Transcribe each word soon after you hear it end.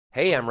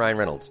Hey, I'm Ryan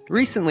Reynolds.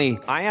 Recently,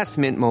 I asked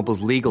Mint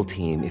Mobile's legal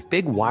team if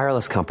big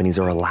wireless companies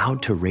are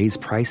allowed to raise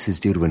prices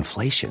due to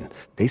inflation.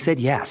 They said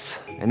yes.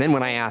 And then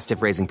when I asked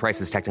if raising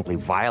prices technically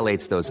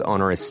violates those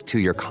onerous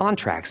two-year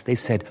contracts, they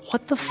said,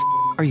 "What the f***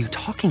 are you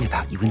talking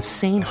about, you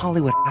insane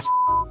Hollywood ass?"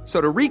 So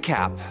to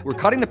recap, we're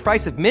cutting the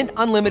price of Mint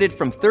Unlimited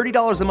from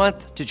 $30 a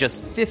month to just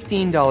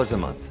 $15 a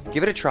month.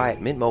 Give it a try at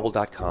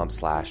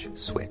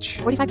mintmobile.com/switch.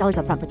 $45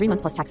 up front for 3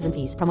 months plus taxes and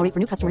fees. Promo rate for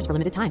new customers for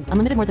limited time.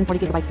 Unlimited more than 40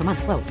 gigabytes per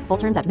month. Slows full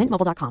terms at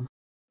mintmobile.com.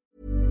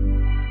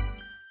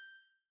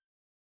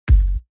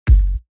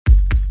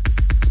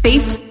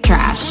 Space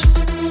trash.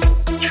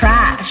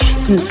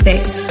 Trash in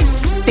space.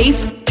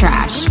 Space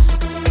trash.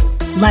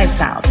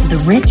 Lifestyles of the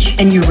rich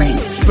and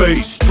Uranus.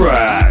 Space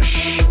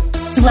trash.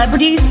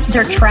 Celebrities,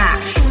 they're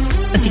trash,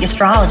 but the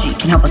astrology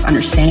can help us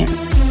understand.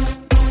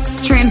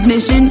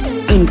 Transmission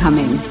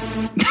incoming.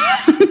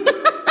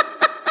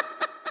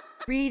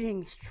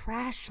 Greetings,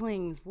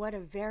 trashlings. What a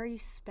very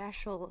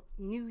special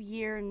new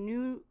year,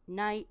 new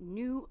night,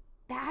 new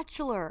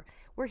Bachelor.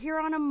 We're here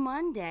on a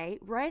Monday,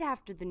 right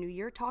after the new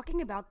year, talking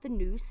about the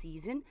new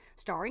season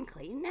starring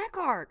Clayton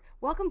Eckhart.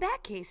 Welcome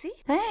back, Casey.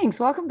 Thanks.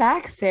 Welcome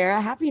back,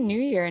 Sarah. Happy New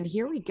Year. And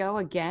here we go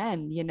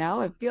again. You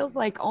know, it feels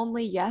like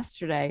only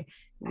yesterday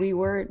we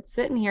were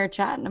sitting here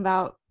chatting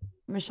about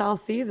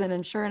Michelle's season,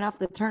 and sure enough,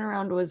 the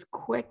turnaround was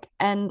quick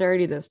and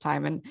dirty this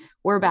time, and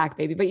we're back,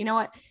 baby. But you know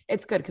what?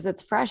 It's good because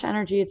it's fresh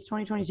energy. It's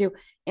 2022,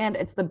 and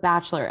it's The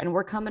Bachelor, and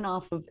we're coming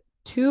off of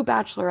 2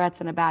 bachelorettes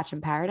and a batch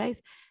in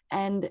paradise,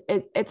 and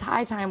it's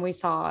high time we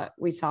saw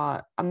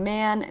a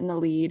man in the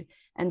lead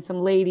and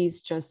some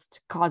ladies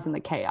just causing the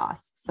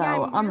chaos. So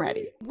yeah, I'm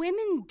ready.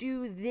 Women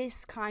do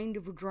this kind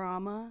of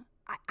drama,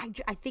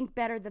 I think,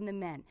 better than the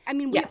men. I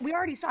mean, yes. we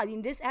already saw, I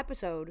mean, this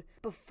episode,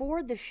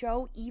 before the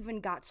show even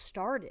got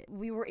started,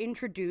 we were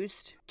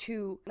introduced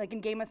to, like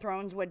in Game of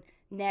Thrones, when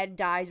Ned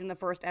dies in the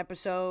first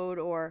episode,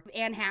 or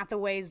Anne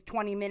Hathaway's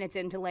 20 minutes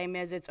into Les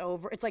Mis, it's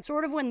over. It's like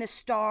sort of when the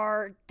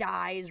star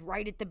dies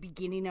right at the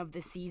beginning of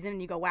the season,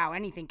 and you go, wow,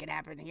 anything could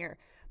happen here.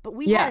 But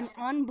we had an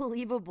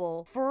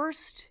unbelievable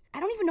first,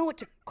 I don't even know what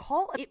to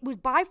call it. It was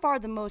by far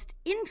the most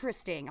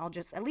interesting, it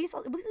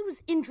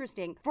was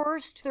interesting,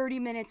 first 30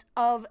 minutes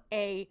of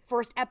a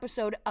first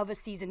episode of a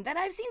season that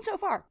I've seen so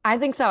far. I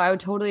think so. I would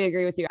totally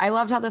agree with you. I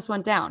loved how this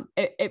went down.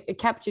 It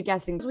kept you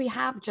guessing. We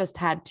have just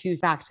had 2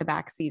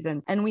 back-to-back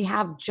seasons, and we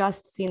have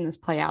just seen this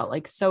play out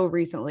like so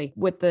recently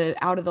with the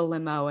out of the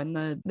limo and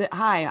the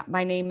hi,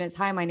 my name is,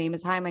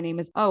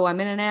 oh, I'm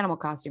in an animal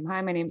costume.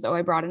 Hi, my name's, oh,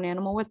 I brought an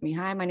animal with me.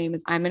 Hi, my name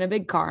is, I'm in a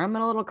big car. I'm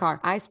in a little car.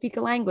 I speak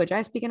a language.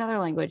 I speak another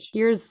language.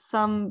 Here's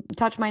some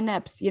touch my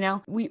nips. You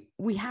know, we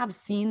have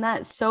seen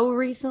that so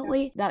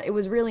recently that it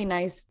was really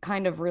nice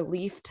kind of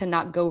relief to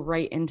not go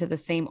right into the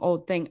same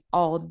old thing,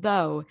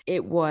 although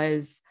it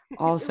was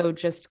also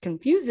just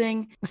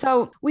confusing.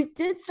 So we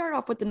did start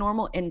off with the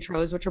normal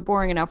intros, which are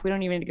boring enough. We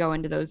don't even need to go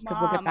into those because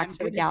we'll get back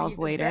to the gals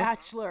later.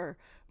 Bachelor,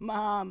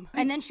 Mom.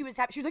 And then she was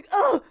like,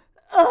 oh,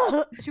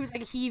 she was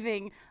like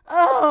heaving.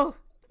 Oh,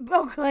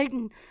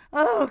 Clayton.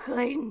 Oh,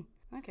 Clayton.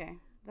 Okay.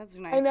 That's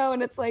nice. I know.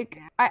 And it's like,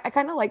 I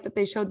kind of like that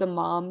they showed the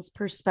mom's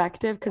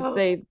perspective because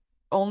they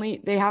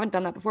haven't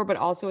done that before, but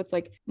also it's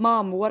like,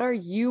 Mom, what are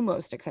you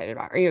most excited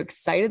about? Are you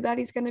excited that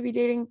he's going to be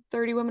dating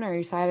 30 women? Are you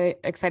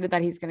excited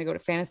that he's going to go to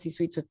fantasy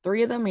suites with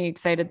 3 of them? Are you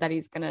excited that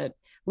he's going to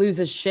lose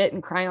his shit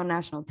and cry on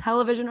national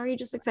television? Or are you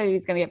just excited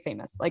he's going to get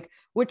famous? Like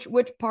which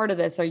part of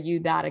this are you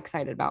that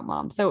excited about,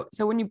 Mom? So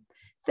when you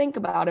think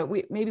about it,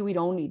 we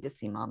don't need to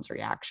see Mom's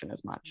reaction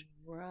as much.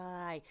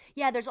 Right.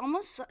 Yeah. There's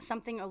almost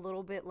something a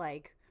little bit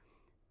like,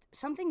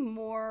 something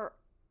more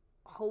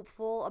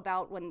hopeful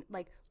about when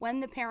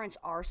the parents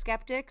are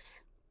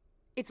skeptics.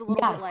 It's a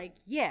little bit like,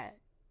 yeah,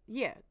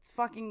 it's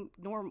fucking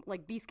normal.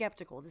 Like, be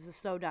skeptical. This is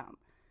so dumb.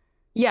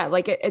 Yeah,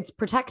 like it's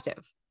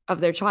protective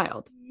of their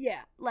child. Yeah,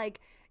 like,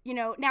 you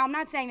know. Now, I'm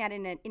not saying that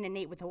in a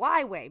Nate with a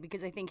Y way,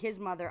 because I think his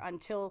mother,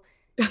 until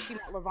she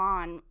met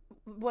Levon,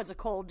 was a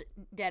cold,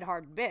 dead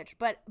hard bitch.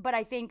 But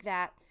I think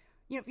that,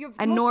 you know, if you're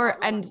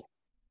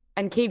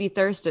and Katie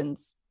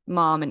Thurston's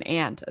mom and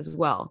aunt as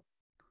well.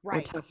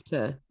 Right. Were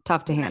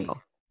tough to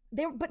handle.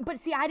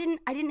 But see, I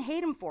didn't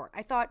hate him for it.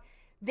 I thought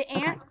the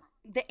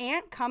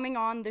aunt coming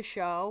on the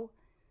show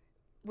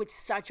with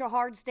such a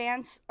hard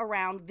stance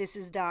around this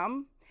is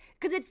dumb,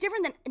 because it's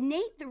different than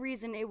Nate. The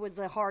reason it was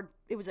a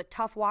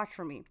tough watch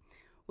for me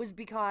was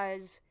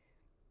because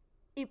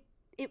it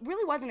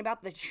really wasn't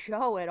about the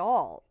show at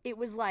all. It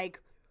was like,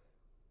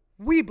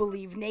 we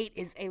believe Nate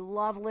is a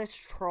loveless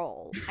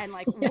troll, and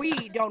like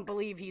we don't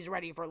believe he's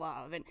ready for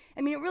love. And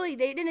I mean, they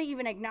didn't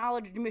even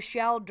acknowledge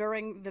Michelle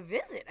during the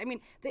visit. I mean,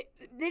 they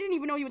didn't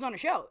even know he was on a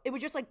show. It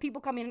was just like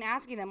people coming and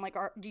asking them, like,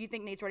 do you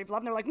think Nate's ready for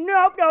love? And they're like,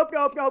 nope.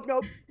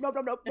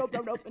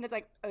 And it's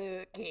like,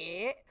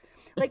 okay.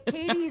 Like,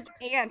 Katie's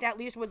aunt at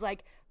least was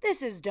like,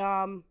 this is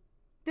dumb.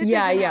 This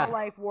isn't how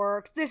life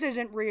works. This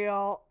isn't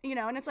real, you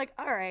know. And it's like,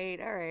 all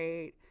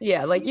right.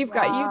 Yeah, like you've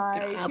got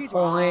a point.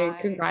 Right.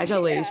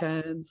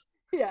 Congratulations.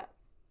 Yeah.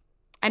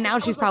 And now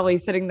she's probably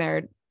sitting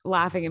there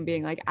laughing and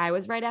being like, I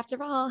was right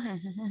after all.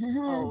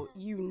 Oh,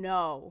 you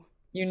know.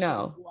 You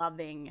know. She's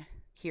loving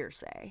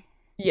hearsay.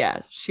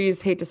 Yeah,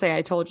 she's hate to say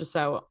I told you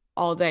so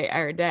all day,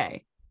 every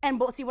day. And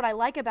but see what I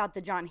like about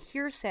the John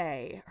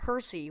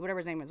Hersey, whatever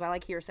his name is. I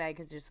like hearsay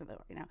because just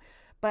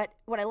But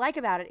what I like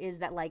about it is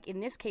that like in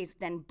this case,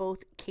 then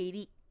both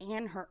Katie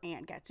and her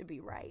aunt get to be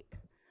right.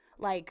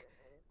 Like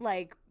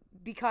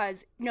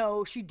because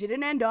no, she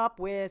didn't end up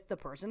with the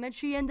person that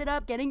she ended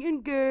up getting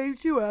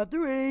engaged to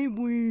after 8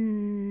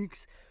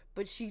 weeks,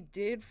 but she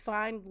did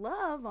find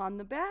love on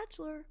The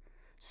Bachelor.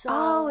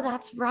 So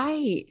that's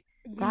right.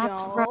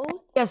 That's right.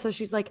 Yeah, so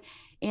she's like,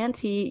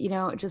 Auntie,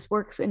 it just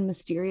works in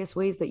mysterious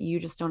ways that you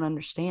just don't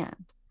understand.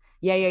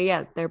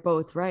 Yeah. They're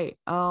both right.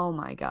 Oh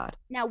my God.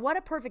 Now, what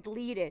a perfect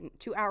lead-in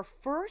to our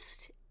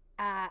first.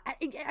 I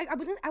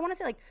want to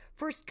say like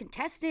first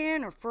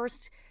contestant or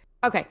first.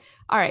 Okay.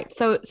 All right.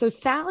 So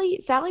Sally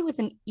with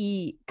an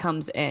E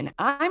comes in.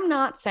 I'm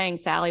not saying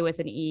Sally with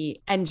an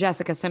E and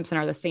Jessica Simpson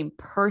are the same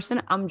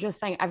person. I'm just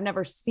saying I've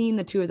never seen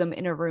the two of them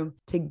in a room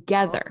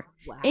together. Oh,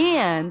 wow.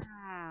 And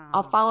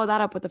I'll follow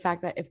that up with the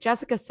fact that if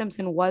Jessica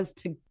Simpson was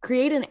to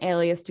create an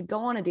alias to go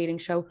on a dating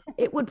show,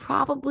 it would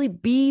probably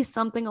be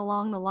something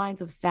along the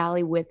lines of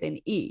Sally with an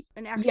E.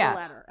 An extra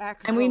letter.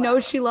 And we know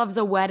she loves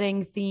a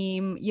wedding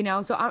theme,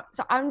 So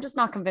I'm just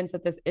not convinced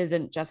that this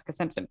isn't Jessica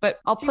Simpson, but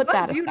I'll put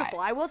that aside. Beautiful.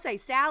 I will say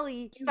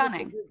Sally,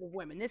 stunning group of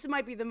women. This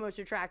might be the most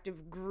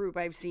attractive group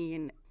I've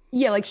seen.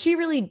 Yeah, like she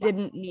really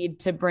didn't need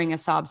to bring a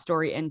sob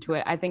story into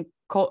it. I think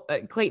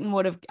Clayton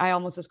would have, I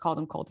almost just called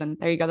him Colton.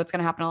 There you go. That's going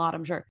to happen a lot,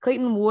 I'm sure.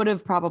 Clayton would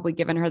have probably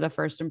given her the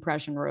first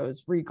impression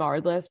rose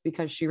regardless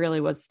because she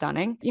really was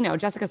stunning.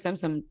 Jessica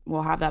Simpson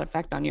will have that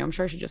effect on you. I'm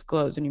sure she just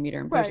glows when you meet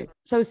her in person. Right.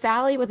 So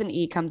Sally with an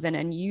E comes in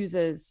and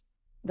uses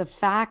the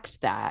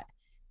fact that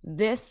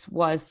this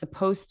was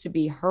supposed to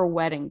be her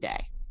wedding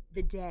day.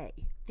 The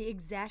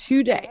exact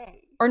 2 days.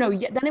 Or no,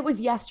 then it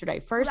was yesterday.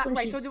 First, so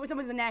it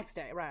was the next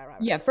day. Right.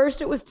 Yeah,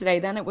 first it was today,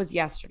 then it was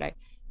yesterday.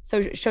 So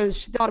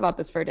she thought about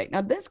this for a day. Now,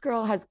 this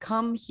girl has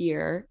come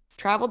here,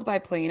 traveled by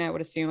plane, I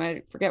would assume.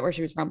 I forget where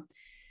she was from.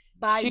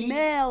 By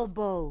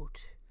mailboat.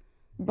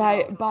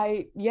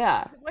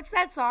 Yeah. What's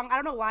that song? I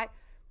don't know why.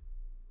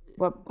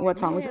 What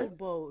song was it?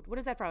 Mailboat. What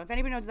is that from? If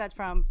anybody knows what that's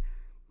from,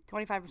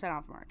 25%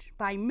 off merch.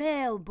 By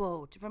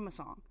mailboat, from a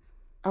song.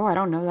 Oh, I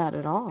don't know that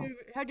at all.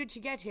 How did she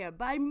get here?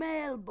 By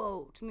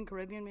mailboat. Something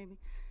Caribbean, maybe?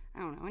 I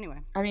don't know. Anyway.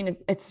 I mean,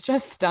 it's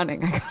just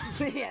stunning.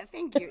 Yeah,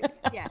 thank you.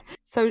 Yeah.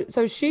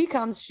 So she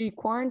comes, she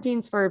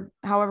quarantines for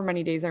however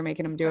many days they're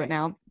making him do it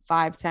now.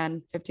 5,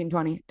 10, 15,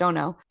 20, don't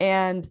know.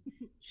 And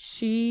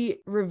she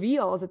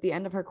reveals at the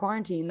end of her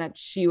quarantine that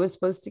she was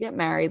supposed to get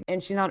married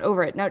and she's not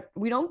over it. Now,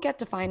 we don't get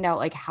to find out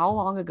like how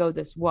long ago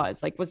this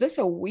was. Like, was this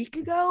a week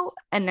ago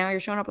and now you're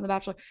showing up on The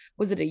Bachelor?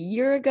 Was it a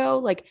year ago?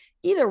 Like,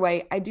 either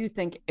way, I do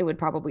think it would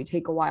probably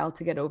take a while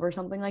to get over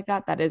something like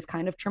that. That is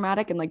kind of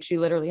traumatic. And like, she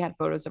literally had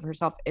photos of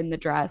herself in the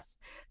dress.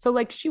 So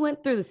like, she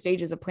went through the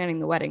stages of planning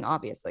the wedding,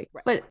 obviously.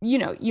 Right. But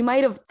you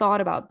might have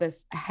thought about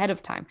this ahead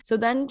of time. So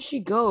then she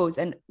goes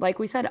and like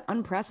we said,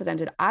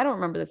 unprecedented. I don't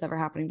remember this ever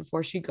happening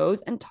before. She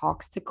goes and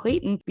talks to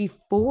Clayton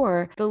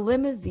before the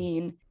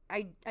limousine.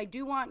 I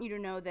do want you to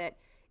know that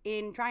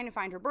in trying to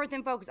find her birth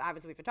info, because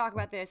obviously we have to talk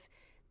about this,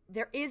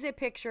 there is a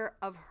picture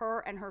of her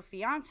and her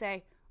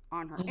fiance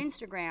on her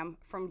Instagram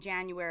from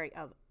January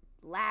of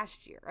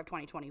last year, of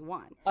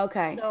 2021.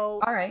 Okay.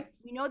 So, all right.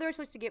 We know they're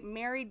supposed to get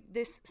married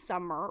this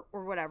summer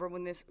or whatever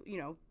when this,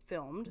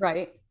 filmed.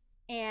 Right.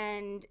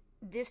 And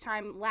this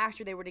time last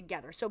year they were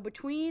together. So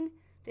between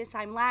this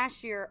time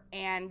last year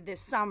and this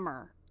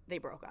summer, they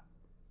broke up.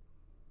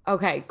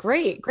 Okay,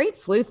 great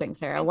sleuthing,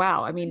 Sarah.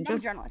 Wow. I mean, I'm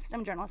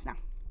a journalist now.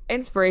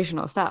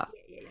 Inspirational stuff.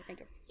 Yeah, thank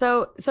you.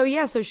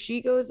 So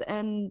she goes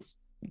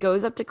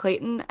up to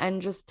Clayton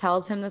and just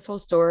tells him this whole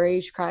story.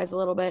 She cries a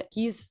little bit.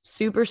 He's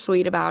super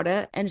sweet about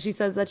it. And she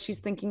says that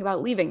she's thinking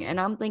about leaving. And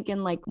I'm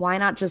thinking like, why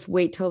not just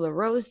wait till the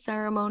rose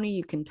ceremony?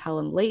 You can tell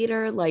him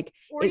later. Like,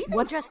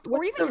 what's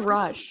the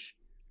rush?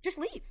 Just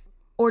leave.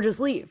 Or just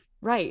leave.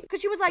 Right.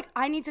 Because she was like,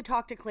 I need to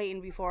talk to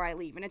Clayton before I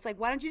leave. And it's like,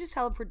 why don't you just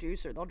tell a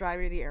producer? They'll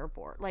drive you to the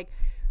airport.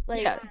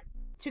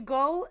 To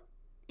go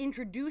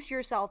introduce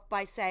yourself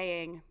by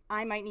saying,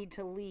 I might need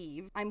to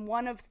leave. I'm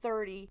one of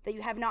 30 that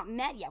you have not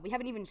met yet. We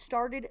haven't even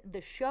started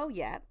the show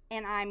yet.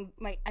 And I'm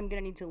going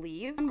to need to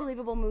leave.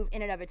 Unbelievable move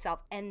in and of itself.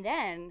 And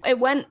then it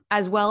went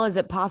as well as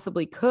it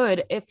possibly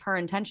could if her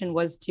intention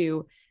was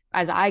to,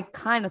 as I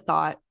kind of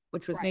thought,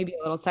 which was maybe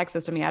a little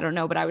sexist to me. I don't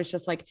know. But I was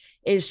just like,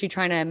 is she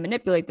trying to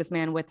manipulate this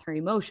man with her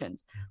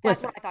emotions?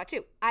 That's what I thought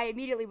too. I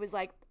immediately was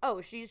like,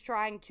 oh, she's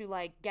trying to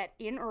like get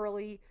in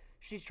early.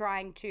 She's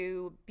trying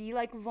to be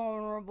like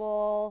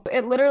vulnerable.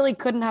 It literally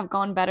couldn't have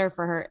gone better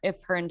for her if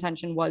her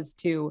intention was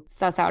to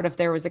suss out if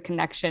there was a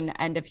connection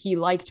and if he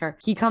liked her.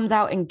 He comes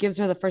out and gives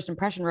her the first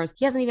impression rose.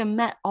 He hasn't even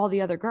met all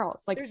the other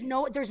girls. Like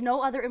there's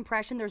no other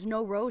impression. There's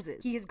no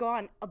roses. He has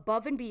gone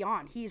above and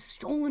beyond. He's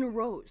stolen a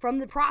rose from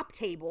the prop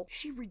table.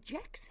 She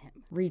rejects him.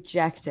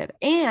 Rejected.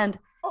 And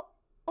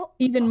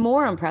even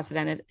more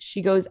unprecedented,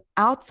 she goes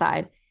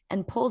outside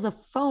and pulls a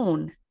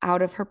phone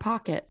out of her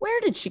pocket.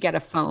 Where did she get a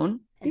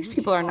phone? These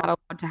people are not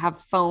allowed to have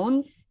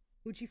phones.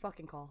 Who'd she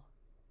fucking call?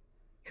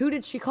 Who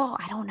did she call?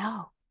 I don't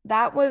know.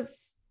 That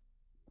was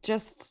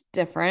just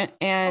different.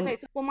 And Okay,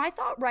 well, my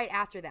thought right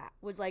after that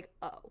was like,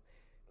 oh,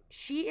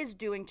 she is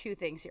doing two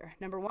things here.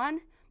 Number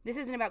one, this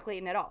isn't about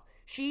Clayton at all.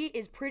 She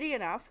is pretty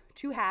enough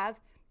to have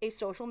a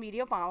social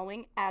media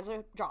following as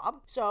a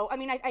job. So, I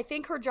mean, I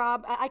think her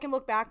job, I can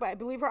look back, but I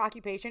believe her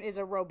occupation is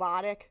a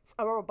robotic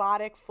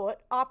foot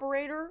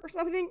operator or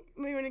something.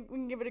 Maybe we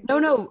can give it a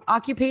no,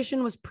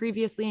 occupation was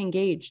previously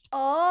engaged.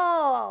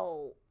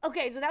 Oh,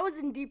 okay. So that was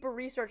in deeper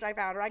research I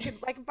found, or I can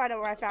find out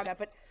where I found that.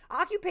 But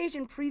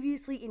occupation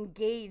previously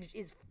engaged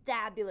is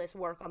fabulous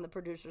work on the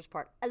producer's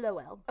part.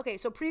 LOL. Okay,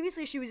 so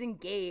previously she was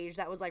engaged.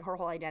 That was like her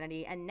whole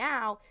identity. And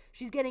now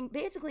she's getting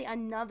basically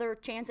another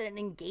chance at an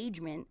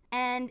engagement.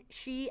 And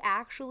she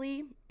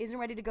actually isn't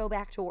ready to go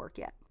back to work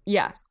yet.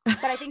 Yeah.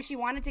 But I think she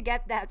wanted to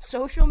get that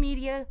social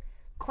media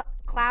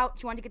clout.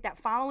 She wanted to get that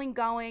following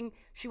going.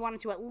 She wanted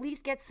to at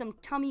least get some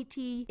tummy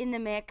tea in the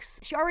mix.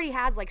 She already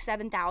has like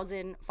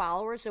 7,000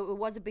 followers, so it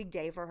was a big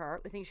day for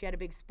her. I think she had a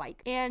big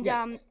spike. And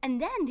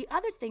and then the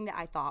other thing that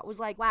I thought was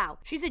like, wow,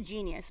 she's a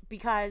genius,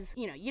 because,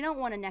 you know, you don't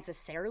want to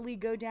necessarily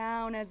go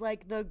down as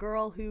like the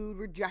girl who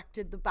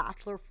rejected The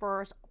Bachelor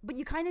first, but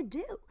you kind of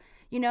do,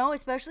 you know,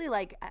 especially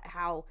like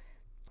how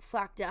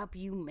fucked up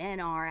you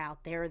men are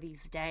out there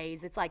these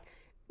days. It's like,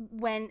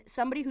 when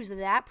somebody who's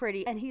that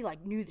pretty, and he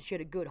like knew that she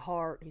had a good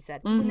heart, he said,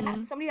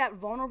 when somebody that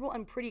vulnerable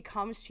and pretty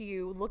comes to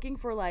you looking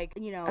for like,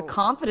 you know, a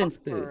confidence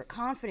boost,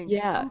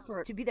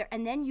 comfort to be there,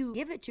 and then you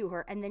give it to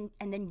her, and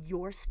then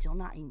you're still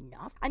not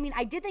enough. I mean,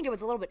 I did think it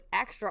was a little bit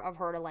extra of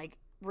her to like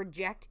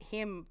reject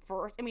him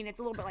first. I mean, it's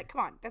a little bit like,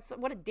 come on, that's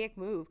what a dick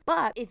move.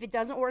 But if it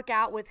doesn't work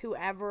out with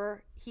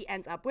whoever he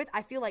ends up with,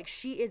 I feel like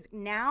she is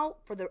now,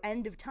 for the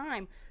end of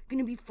time, going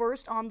to be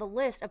first on the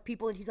list of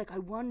people that he's like, I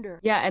wonder.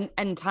 Yeah,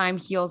 and time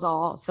heals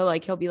all. So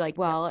like he'll be like,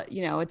 well,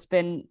 you know, it's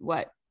been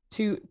what,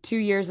 two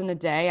years and a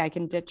day. I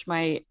can ditch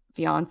my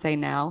fiance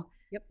now.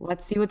 Yep.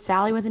 Let's see what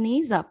Sally with an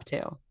E's up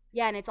to.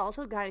 Yeah, and it's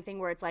also the kind of thing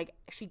where it's like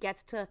she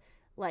gets to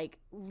like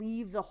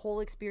leave the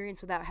whole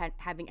experience without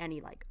having any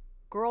like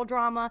girl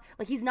drama.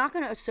 Like, he's not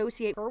going to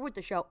associate her with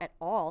the show at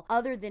all,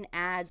 other than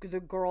as the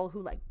girl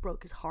who like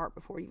broke his heart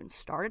before it even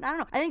started. I don't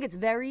know. I think it's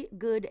very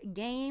good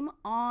game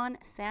on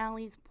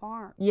Sally's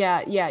part. Yeah,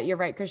 you're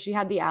right, because she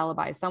had the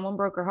alibi. Someone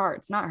broke her heart.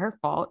 It's not her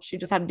fault. She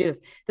just had to do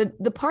this.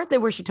 The part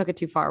that where she took it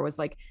too far was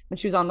like when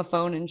she was on the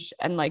phone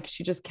and like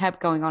she just kept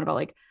going on about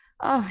like,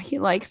 oh, he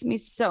likes me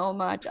so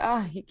much. Oh,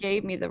 he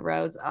gave me the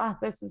rose. Oh,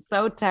 this is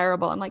so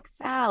terrible. I'm like,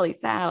 Sally.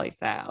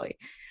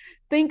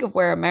 Think of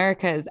where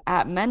America is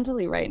at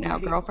mentally right now,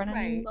 girlfriend,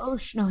 and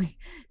emotionally.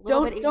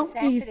 Don't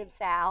be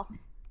Sal.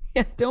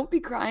 Yeah, don't be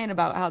crying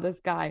about how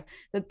this guy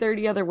that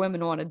 30 other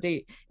women want to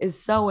date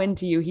is so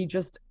into you. He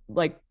just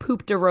like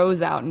pooped a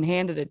rose out and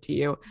handed it to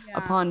you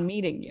upon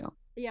meeting you.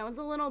 Yeah, it was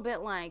a little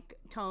bit like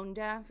tone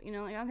deaf, you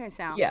know, like, okay,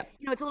 Sal. Yeah.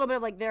 You know, it's a little bit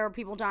of like there are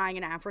people dying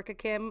in Africa,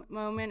 Kim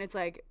moment. It's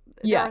like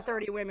there are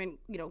 30 women,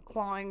 you know,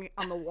 clawing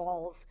on the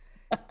walls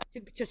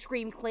to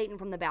scream Clayton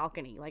from the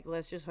balcony. Like,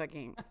 let's just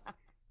fucking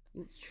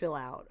chill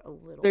out a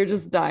little. They're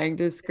just dying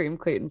to scream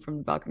Clayton from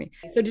the balcony.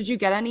 So did you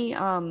get any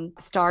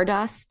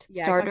Stardust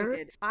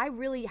starter? I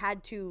really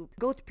had to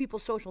go through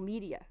people's social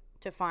media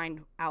to find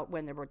out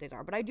when their birthdays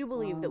are, but I do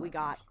believe that we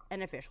got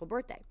an official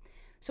birthday.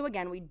 So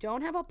again, we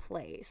don't have a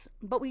place,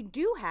 but we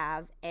do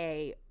have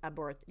a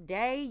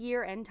birthday,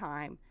 year, and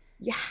time.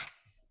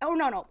 Yes. Oh,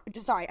 no.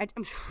 Sorry.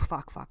 I'm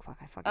fuck.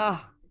 I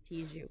fucking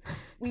tease you.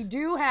 We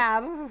don't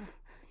have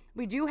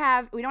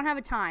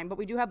a time, but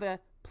we do have a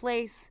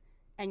place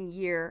and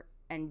year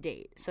and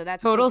date. So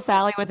that's total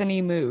Sally with an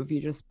E move. You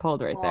just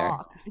pulled right there.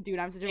 Dude,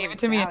 I'm such a gave it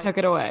to me and took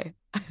it away.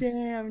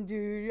 Damn,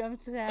 dude, I'm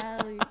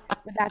Sally.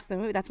 But that's the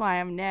move. That's why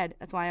I'm Ned.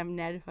 That's why I'm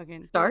Ned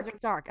fucking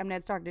Stark. I'm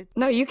Ned Stark, dude.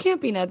 No, you can't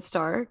be Ned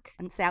Stark.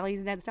 And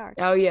Sally's Ned Stark.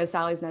 Oh yeah,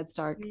 Sally's Ned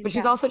Stark. But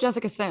she's also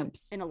Jessica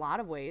Simpson. In a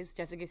lot of ways,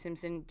 Jessica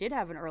Simpson did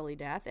have an early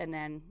death, and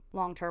then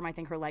long term, I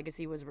think her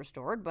legacy was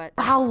restored. But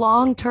how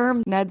long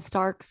term Ned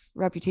Stark's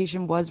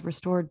reputation was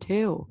restored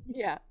too?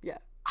 Yeah.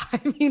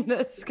 I mean,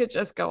 this could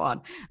just go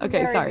on.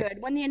 Okay, Very sorry.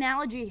 Good. When the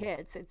analogy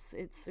hits,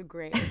 it's a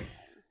great.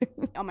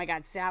 Oh my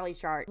God, Sally's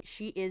chart.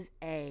 She is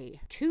a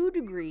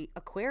 2-degree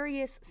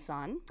Aquarius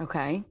sun.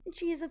 Okay. And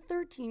she is a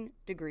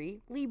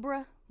 13-degree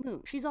Libra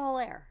moon. She's all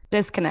air.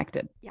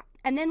 Disconnected. Yeah.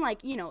 And then,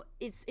 like, you know,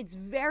 it's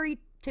very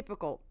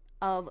typical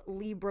of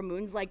Libra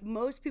moons. Like,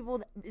 most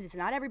people, it's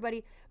not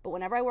everybody, but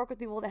whenever I work with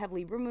people that have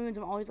Libra moons,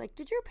 I'm always like,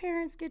 did your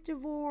parents get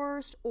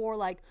divorced? Or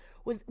like,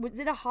 was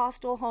it a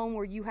hostile home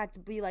where you had to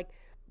be like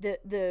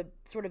the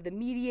sort of the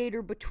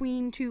mediator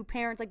between two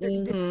parents? Like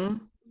the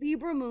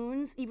Libra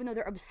moons, even though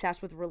they're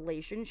obsessed with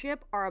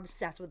relationship, are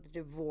obsessed with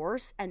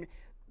divorce and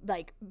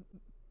like,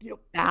 you know,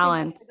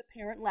 balance. The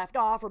parent left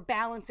off or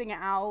balancing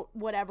out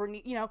whatever,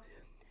 you know.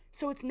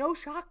 So it's no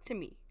shock to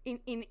me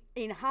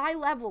in high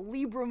level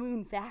Libra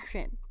moon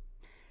fashion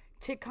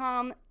to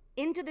come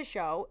into the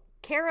show,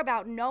 care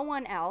about no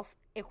one else,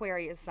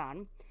 Aquarius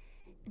sun,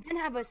 then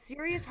have a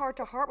serious heart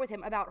to heart with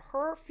him about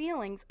her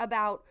feelings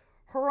about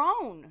her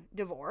own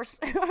divorce,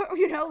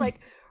 you know, like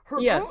her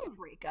own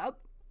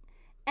breakup,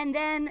 and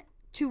then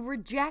to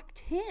reject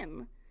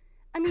him.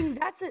 I mean,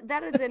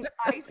 that is an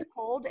ice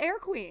cold air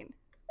queen.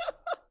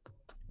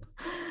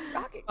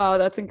 Shocking. Oh,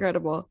 that's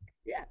incredible.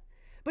 Yeah.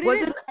 But it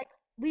is like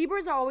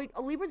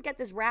Libras get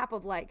this rap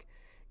of like,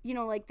 you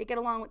know, like they get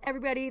along with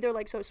everybody. They're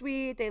like so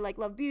sweet. They like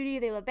love beauty.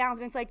 They love balance.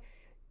 And it's like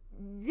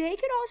they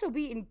could also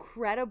be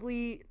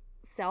incredibly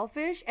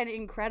selfish and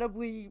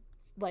incredibly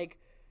like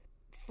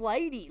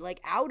flighty,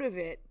 like out of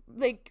it.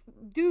 Like,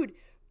 dude,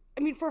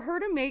 I mean, for her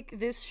to make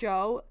this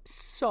show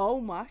so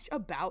much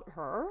about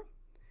her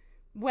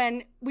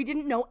when we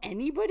didn't know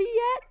anybody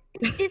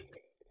yet,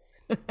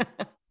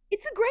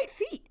 it's a great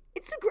feat.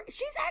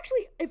 She's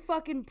actually a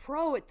fucking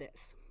pro at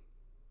this.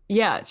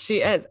 Yeah, she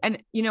is.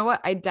 And you know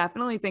what? I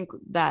definitely think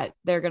that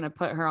they're going to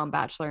put her on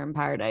Bachelor in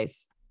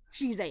Paradise.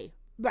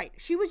 Right.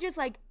 She was just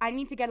like, I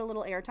need to get a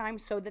little airtime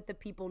so that the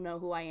people know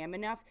who I am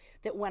enough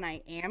that when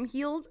I am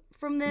healed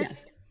from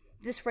this,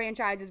 this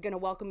franchise is going to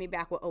welcome me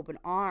back with open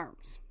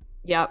arms.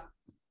 Yep,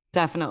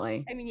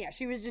 definitely. I mean, yeah,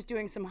 she was just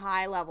doing some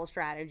high level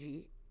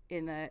strategy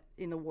in the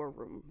war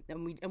room,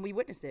 and we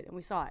witnessed it and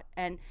we saw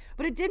it.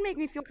 But it did make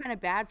me feel kind of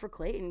bad for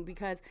Clayton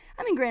because,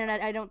 I mean, granted,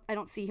 I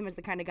don't see him as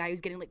the kind of guy who's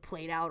getting like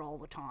played out all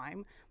the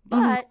time,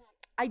 but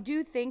I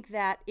do think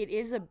that it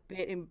is a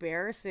bit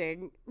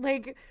embarrassing.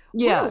 Like,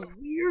 what a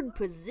weird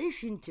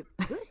position to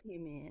put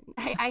him in.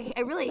 I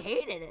really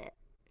hated it.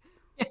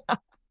 Yeah.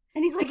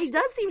 And he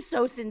does seem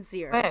so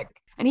sincere. Quick.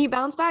 And he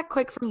bounced back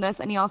quick from this,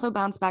 and he also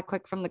bounced back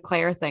quick from the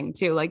Claire thing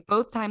too. Like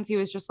both times he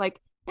was just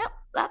like, yep,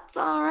 that's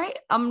all right.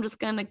 I'm just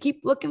going to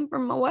keep looking for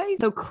my way.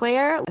 So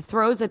Claire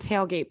throws a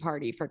tailgate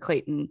party for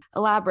Clayton.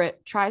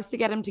 Elaborate tries to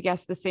get him to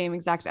guess the same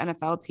exact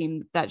NFL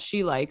team that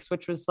she likes,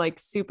 which was like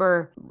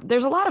super.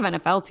 There's a lot of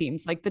NFL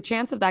teams. Like the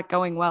chance of that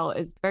going well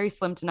is very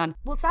slim to none.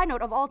 Well, side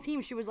note, of all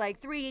teams, she was like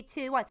 3,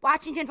 2, 1.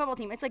 Washington football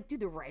team. It's like, dude,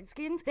 the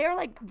Redskins, they're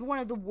like one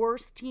of the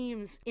worst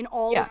teams in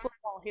all of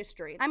football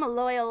history. I'm a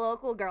loyal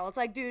local girl. It's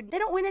like, dude, they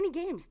don't win any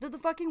games. They're the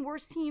fucking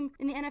worst team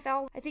in the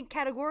NFL, I think,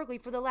 categorically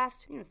for the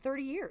last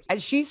 30 years.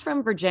 She's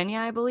from Virginia,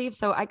 I believe.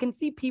 So I can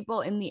see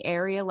people in the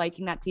area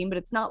liking that team, but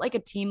it's not like a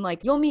team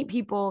like you'll meet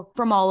people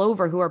from all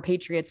over who are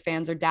Patriots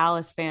fans or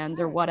Dallas fans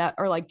or whatever,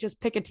 or like just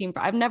pick a team.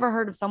 I've never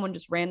heard of someone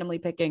just randomly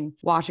picking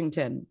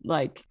Washington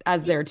like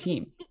as their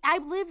team.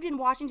 I've lived in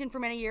Washington for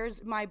many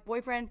years. My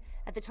boyfriend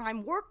at the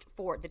time worked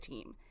for the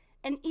team.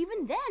 And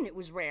even then, it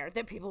was rare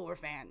that people were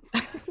fans.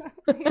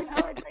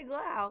 It's like,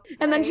 wow.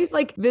 And then she's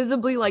like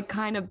visibly like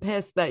kind of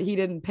pissed that he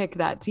didn't pick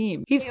that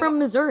team. He's from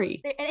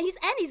Missouri. And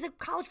he's a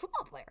college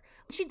football player.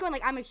 She's going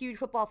like, I'm a huge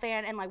football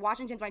fan and like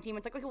Washington's my team.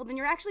 It's like, okay, well then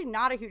you're actually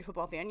not a huge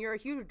football fan. You're a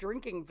huge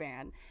drinking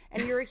fan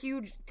and you're a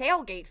huge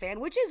tailgate fan,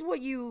 which is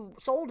what you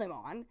sold him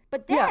on.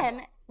 But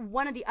then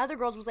one of the other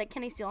girls was like,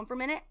 can I steal him for a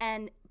minute?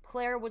 And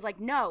Claire was like,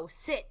 no,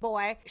 sit,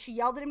 boy. She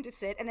yelled at him to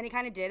sit, and then he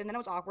kind of did, and then it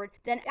was awkward.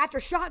 Then after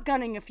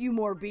shotgunning a few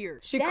more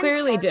beers. She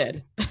clearly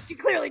did. She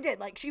clearly did.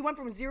 Like, she went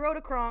from 0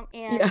 to crunk,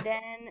 and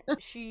then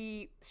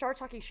she starts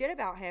talking shit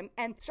about him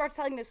and starts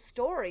telling this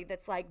story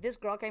that's like, this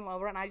girl came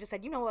over, and I just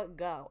said, you know what,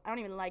 go. I don't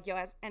even like your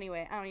ass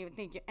anyway. I don't even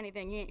think you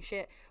anything. You ain't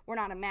shit. We're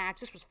not a match.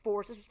 This was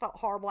forced. This felt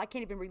horrible. I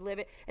can't even relive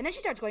it. And then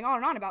she starts going on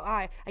and on about,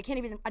 I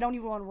don't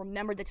even want to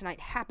remember that tonight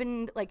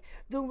happened. Like,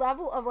 the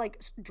level of,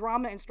 like,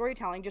 drama and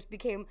storytelling just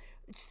became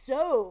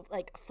so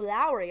like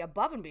flowery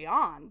above and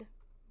beyond.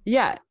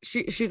 Yeah,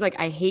 she's like,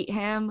 I hate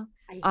him.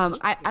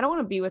 I don't want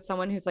to be with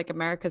someone who's like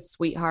America's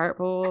sweetheart,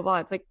 blah blah blah.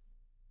 It's like,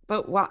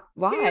 but why?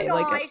 Too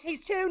like nice. He's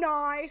too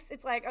nice.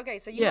 It's like, okay,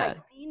 so you like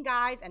mean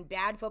guys and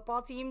bad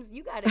football teams,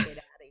 you gotta get out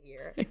of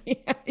here.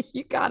 Yeah,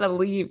 you gotta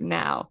leave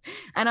now.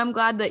 And I'm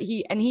glad that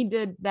he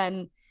did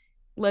then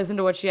listen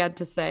to what she had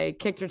to say,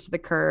 kicked her to the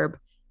curb.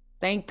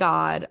 Thank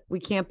God. We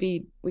can't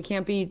be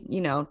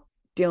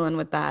dealing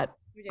with that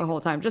the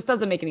whole time. Just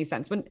doesn't make any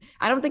sense. When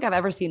I don't think I've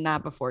ever seen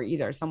that before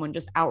either. Someone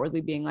just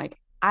outwardly being like,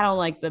 I don't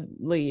like the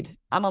lead.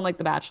 I don't like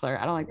the Bachelor.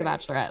 I don't like the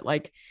Bachelorette.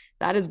 Like,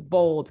 that is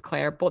bold,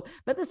 Claire. Bold.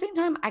 But at the same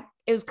time,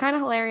 it was kind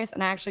of hilarious,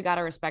 and I actually got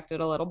to respect it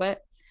a little bit.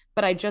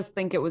 But I just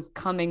think it was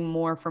coming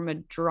more from a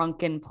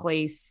drunken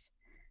place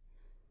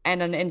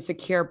and an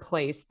insecure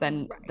place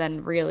than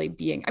really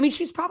being. I mean,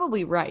 she's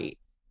probably right.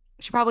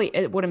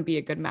 It wouldn't be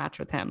a good match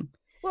with him.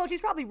 Well,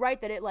 she's probably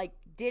right that it like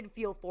did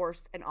feel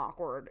forced and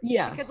awkward.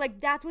 Yeah. Because like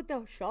that's what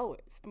the show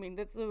is. I mean,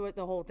 that's what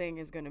the whole thing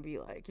is going to be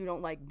like. You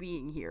don't like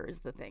being here is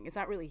the thing. It's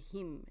not really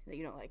him that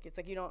you don't like. It's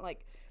like you don't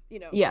like,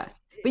 Yeah.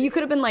 But you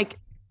could have been like,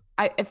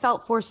 it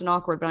felt forced and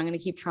awkward, but I'm going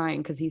to keep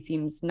trying because he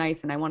seems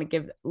nice and I want to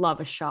give love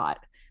a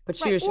shot. But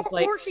she was just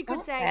like. Or she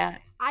could say,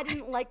 I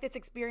didn't like this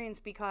experience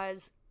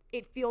because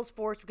it feels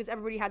forced because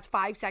everybody has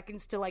 5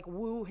 seconds to like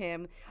woo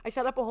him. I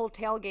set up a whole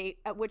tailgate,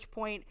 at which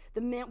point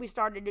the minute we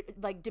started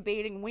like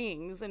debating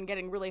wings and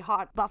getting really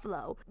hot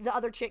buffalo, the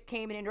other chick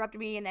came and interrupted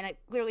me, and then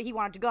clearly he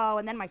wanted to go,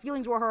 and then my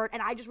feelings were hurt,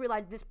 and I just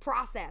realized this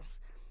process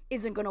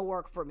isn't going to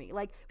work for me.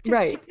 Like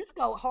to just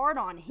go hard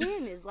on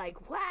him is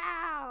like,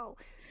 wow.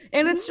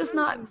 And it's just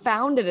not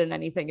founded in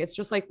anything. It's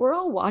just like we're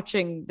all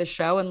watching the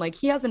show and like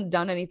he hasn't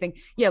done anything.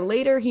 Yeah,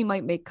 later he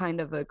might make kind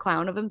of a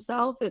clown of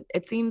himself.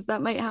 It seems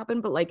that might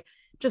happen, but like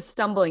just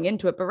stumbling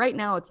into it. But right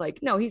now it's like,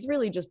 no, he's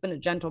really just been a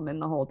gentleman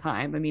the whole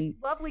time. I mean,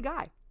 lovely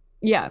guy.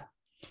 Yeah.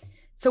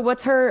 So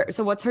what's her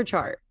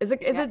chart? Is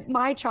it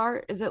my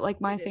chart? Is it like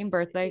my same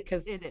birthday?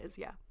 Because it is,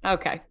 yeah.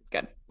 Okay,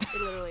 good. It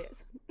literally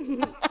is.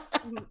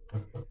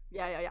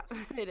 Yeah.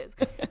 It is.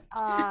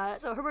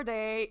 So her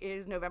birthday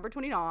is November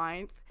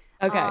 29th.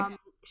 Okay.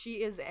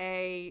 She is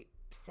a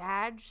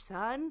Sag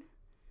Sun,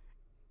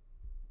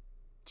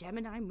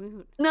 Gemini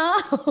Moon. No.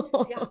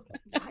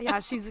 Yeah,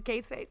 she's a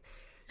case face.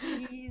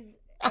 She's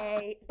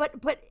a but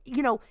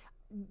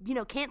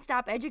can't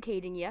stop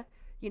educating you.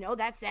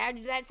 That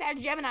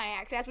Sag Gemini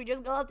access we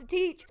just love to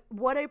teach.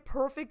 What a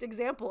perfect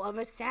example of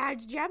a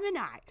Sag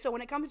Gemini. So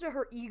when it comes to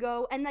her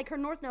ego, and like her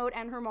North Node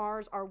and her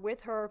Mars are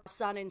with her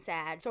Sun in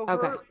Sag. So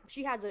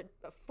she has a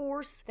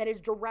force that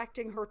is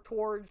directing her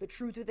towards the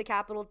truth with a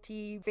capital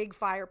T, big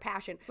fire,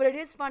 passion. But it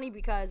is funny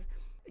because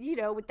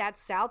with that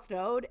South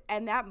Node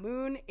and that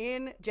Moon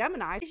in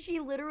Gemini, she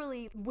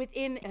literally,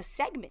 within a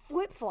segment,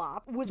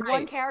 flip-flop, was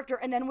one character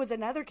and then was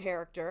another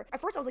character.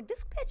 At first, I was like,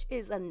 this bitch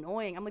is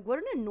annoying. I'm like, what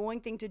an annoying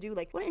thing to do.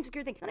 Like, what an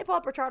insecure thing. Then I pull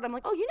up her chart, I'm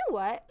like, oh, you know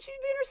what? She's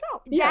being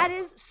herself. Yeah. That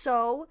is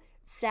so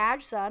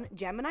Sag Sun,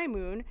 Gemini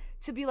Moon,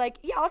 to be like,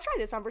 yeah, I'll try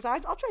this on for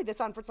size. I'll try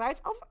this on for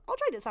size. I'll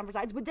try this on for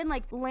size. But then,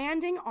 like,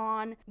 landing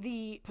on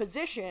the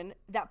position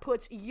that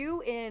puts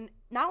you in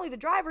not only the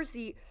driver's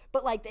seat,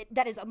 but like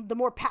that is the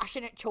more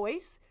passionate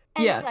choice.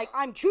 And it's like,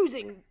 I'm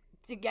choosing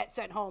to get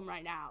sent home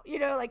right now.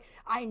 Like,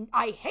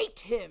 I hate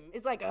him.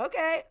 It's like,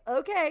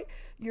 okay.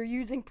 You're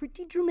using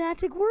pretty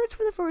dramatic words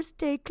for the first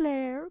day,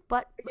 Claire.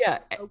 But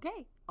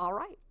okay, all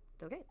right.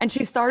 Okay. And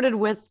she started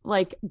with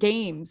like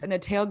games and a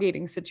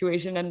tailgating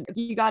situation. And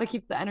you got to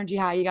keep the energy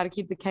high. You got to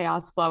keep the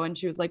chaos flow. And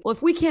she was like, well,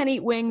 if we can't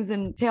eat wings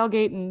and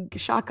tailgate and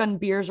shotgun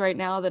beers right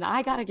now, then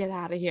I got to get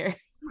out of here.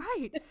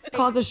 Right.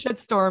 Cause a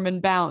shitstorm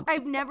and bounce.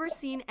 I've never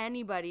seen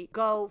anybody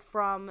go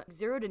from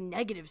 0 to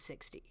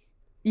 -60.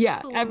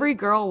 Yeah. Every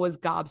girl was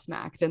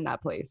gobsmacked in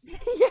that place.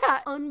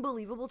 Yeah.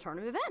 Unbelievable turn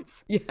of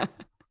events. Yeah.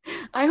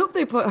 I hope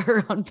they put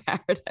her on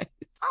Paradise.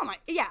 Oh my,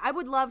 yeah, I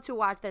would love to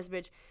watch this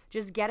bitch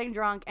just getting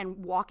drunk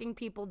and walking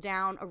people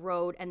down a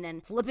road and then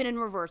flipping and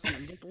reversing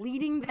them, just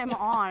leading them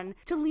on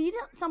to lead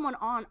someone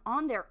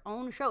on their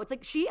own show. It's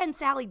like she and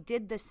Sally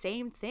did the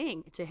same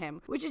thing to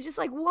him, which is just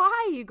like,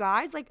 why, you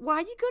guys? Like, why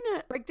are you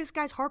gonna break this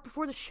guy's heart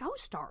before the show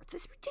starts?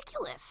 It's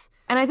ridiculous.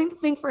 And I think the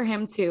thing for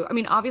him too, I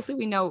mean, obviously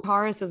we know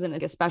Taurus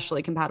isn't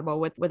especially compatible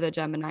with a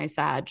Gemini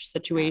Sag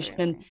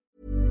situation.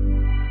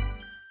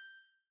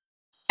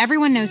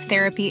 Everyone knows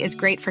therapy is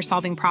great for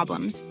solving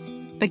problems,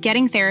 but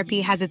getting therapy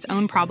has its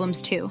own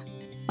problems too,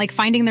 like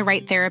finding the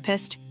right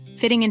therapist,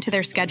 fitting into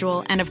their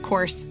schedule, and of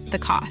course, the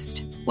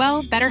cost.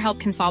 Well,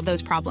 BetterHelp can solve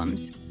those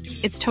problems.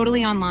 It's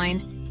totally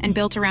online and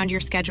built around your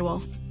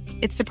schedule.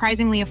 It's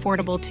surprisingly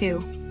affordable too.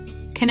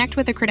 Connect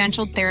with a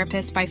credentialed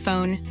therapist by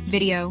phone,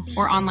 video,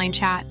 or online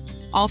chat,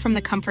 all from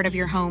the comfort of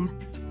your home.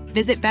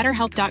 Visit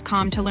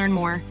BetterHelp.com to learn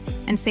more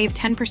and save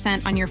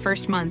 10% on your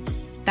first month.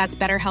 That's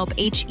BetterHelp,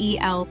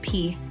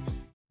 H-E-L-P.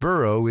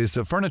 Burrow is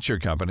a furniture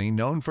company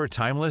known for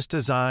timeless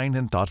design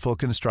and thoughtful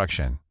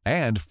construction,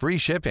 and free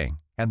shipping,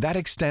 and that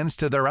extends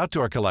to their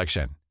outdoor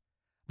collection.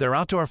 Their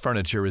outdoor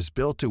furniture is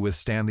built to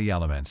withstand the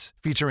elements,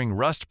 featuring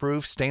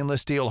rust-proof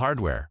stainless steel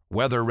hardware,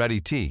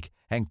 weather-ready teak,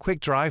 and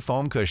quick-dry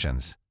foam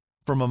cushions.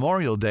 For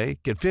Memorial Day,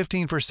 get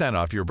 15%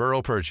 off your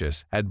Burrow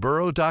purchase at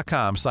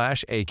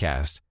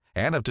burrow.com/ACAST,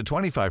 and up to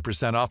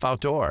 25% off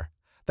outdoor.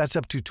 That's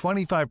up to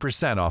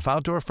 25% off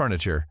outdoor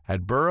furniture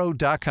at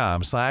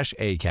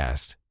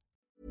burrow.com/ACAST.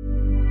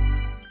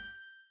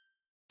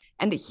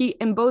 And he,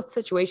 in both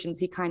situations,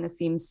 he kind of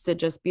seems to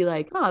just be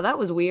like, oh, that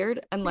was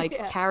weird. And like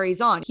carries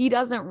on. He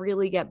doesn't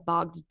really get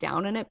bogged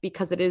down in it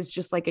because it is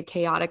just like a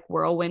chaotic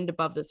whirlwind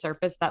above the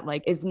surface that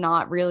like is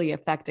not really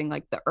affecting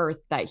like the earth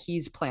that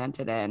he's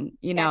planted in,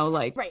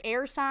 like. Right.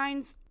 Air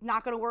signs,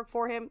 not going to work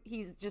for him.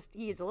 He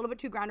is a little bit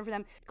too grounded for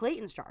them.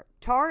 Clayton's chart.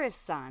 Taurus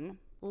Sun,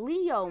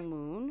 Leo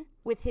Moon,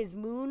 with his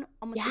moon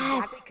almost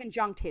exactly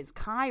conjunct his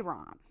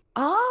Chiron.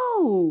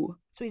 Oh.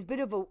 So he's a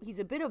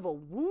bit of a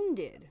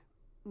wounded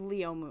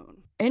Leo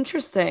Moon.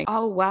 Interesting.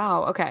 Oh,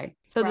 wow. Okay.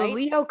 So the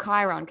Leo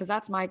Chiron, because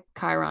that's my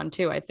Chiron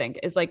too, I think,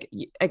 is like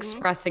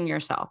expressing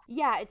yourself.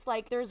 Yeah, it's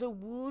like there's a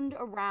wound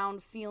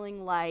around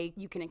feeling like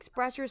you can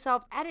express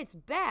yourself at its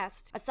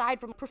best, aside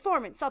from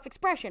performance,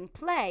 self-expression,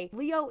 play.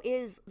 Leo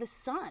is the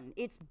sun.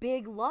 It's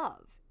big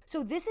love.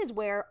 So this is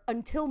where,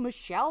 until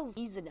Michelle's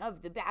season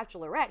of The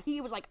Bachelorette,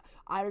 he was like,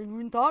 I haven't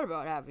even thought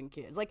about having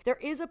kids. Like, there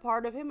is a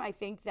part of him, I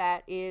think,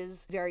 that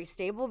is very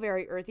stable,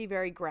 very earthy,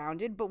 very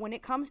grounded. But when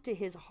it comes to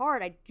his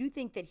heart, I do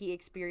think that he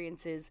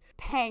experiences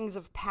pangs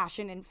of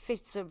passion and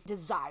fits of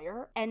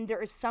desire. And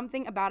there is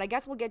something about, I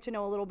guess we'll get to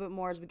know a little bit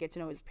more as we get to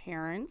know his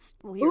parents.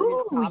 We'll hear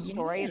his pop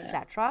story,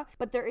 etc.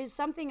 But there is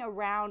something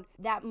around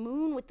that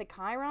moon with the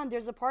Chiron.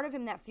 There's a part of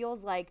him that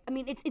feels like, I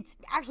mean, it's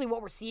actually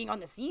what we're seeing on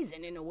the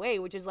season in a way,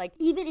 which is like,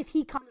 even if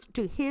he comes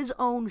to his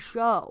own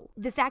show.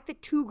 The fact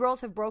that 2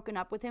 girls have broken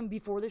up with him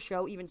before the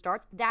show even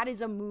starts, that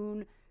is a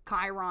Moon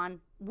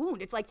Chiron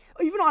wound. It's like,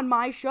 even on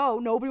my show,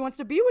 nobody wants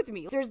to be with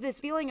me. There's this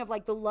feeling of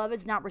like the love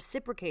is not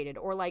reciprocated,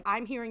 or like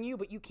I'm hearing you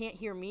but you can't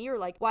hear me, or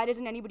like why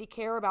doesn't anybody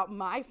care about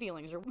my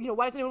feelings, or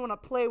why doesn't anyone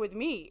want to play with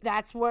me?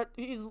 That's what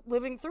he's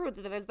living through.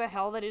 That is the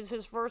hell that is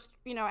his first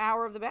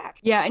hour of the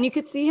Bachelor. Yeah, and you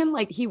could see him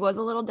like he was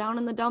a little down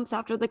in the dumps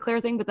after the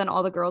Claire thing, but then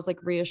all the girls like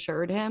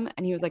reassured him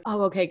and he was like,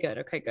 oh, okay, good.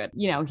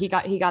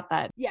 He got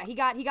that. Yeah, he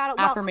got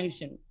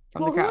affirmation.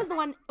 Who was the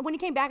one, when he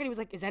came back and he was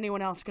like, is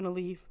anyone else going to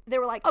leave? They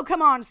were like, oh,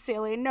 come on,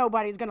 silly.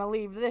 Nobody's going to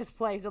leave this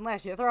place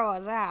unless you throw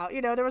us out.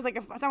 There was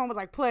like, someone was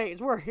like, please,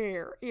 we're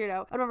here. I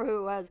don't remember who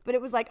it was, but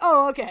it was like,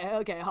 oh,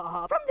 okay,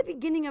 haha. From the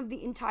beginning of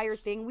the entire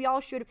thing, we all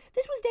should have,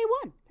 this was day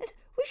one.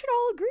 We should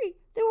all agree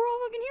that we're all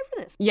fucking here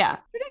for this. Yeah.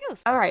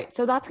 Ridiculous. All right.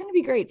 So that's going to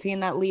be great seeing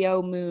that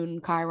Leo,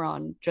 Moon,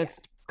 Chiron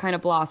just kind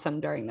of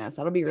blossom during this.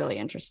 That'll be really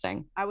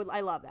interesting. I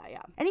love that.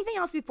 Yeah. Anything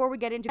else before we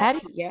get into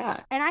Teddy? Yeah.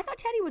 And I thought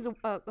Teddy was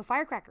a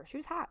firecracker. She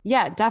was hot.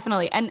 Yeah,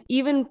 definitely. And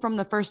even from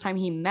the first time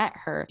he met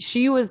her,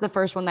 she was the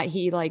first one that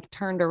he like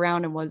turned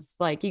around and was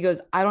like, he goes,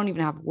 I don't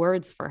even have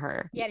words for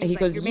her. Yeah, and he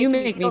goes, you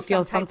make me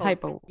feel some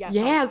type of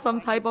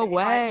some type of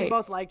way. We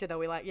both liked it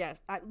though.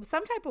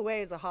 Some type of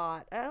way is a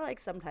hot. I like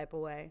some type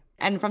of way.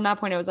 And from that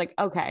point, I was like,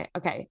 okay,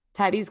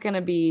 Teddy's going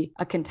to be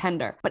a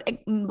contender. But it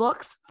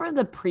looks for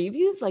the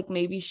previews like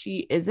maybe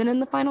she isn't in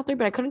the final 3,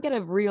 but I couldn't get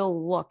a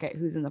real look at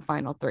who's in the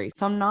final 3.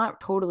 So I'm not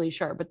totally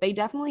sure, but they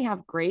definitely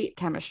have great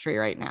chemistry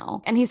right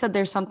now. And he said,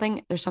 there's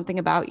something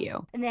about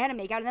you. And they had to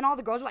make out. And then all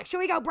the girls were like, should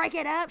we go break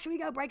it up?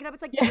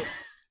 It's like,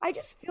 I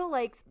just feel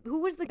like, who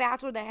was the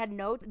Bachelor that had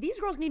notes?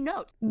 These girls need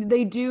notes.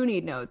 They do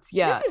need notes.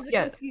 Yeah. This is a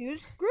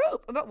confused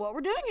group about what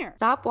we're doing here.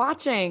 Stop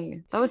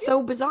watching. That was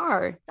so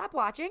bizarre. Stop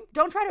watching.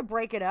 Don't try to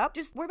break it up.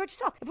 Just worry about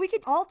yourself. If we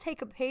could all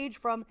take a page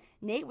from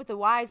Nate with the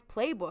Wise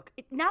playbook,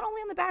 not only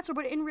on The Bachelor,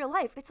 but in real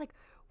life, it's like,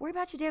 worry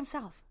about your damn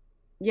self.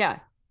 Yeah.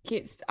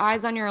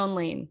 Eyes on your own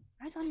lane.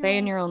 Stay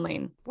in your own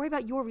lane. Worry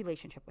about your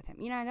relationship with him.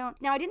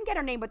 I didn't get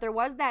her name, but there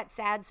was that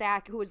sad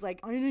sack who was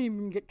like, I didn't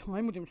even get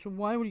time with him, so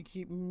why would he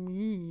keep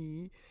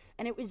me?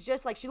 And it was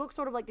just like, she looked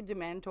sort of like a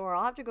Dementor.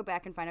 I'll have to go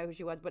back and find out who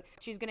she was, but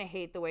she's going to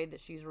hate the way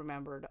that she's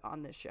remembered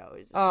on this show.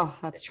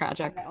 That's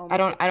tragic. I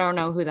don't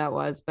know who that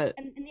was, but.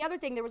 And the other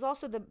thing, there was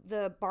also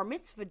the bar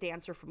mitzvah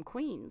dancer from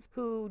Queens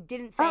who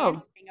didn't say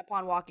anything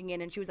upon walking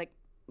in, and she was like,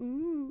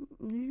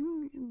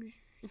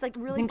 It's like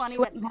really funny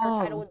that her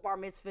title was bar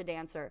mitzvah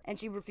dancer and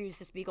she refused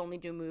to speak, only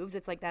do moves.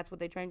 It's like, that's what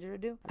they trained her to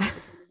do.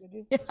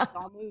 Yeah.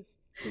 All moves.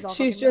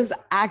 She's just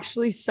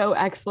actually so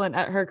excellent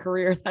at her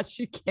career that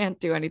she can't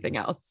do anything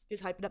else.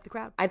 Just hyping up the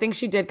crowd. I think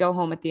she did go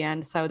home at the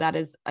end. So that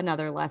is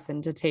another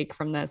lesson to take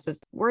from this,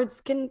 is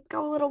words can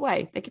go a little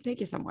way. They can take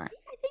you somewhere.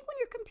 I think when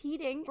you're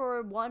competing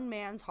for one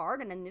man's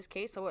heart, and in this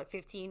case,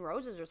 15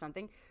 roses or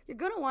something, you're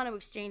going to want to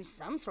exchange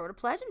some sort of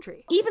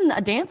pleasantry. Even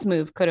a dance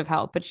move could have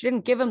helped, but she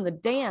didn't give him the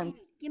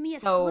dance. Give me a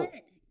split.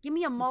 Give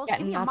me a Molly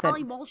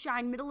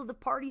Mulshine middle of the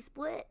party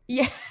split.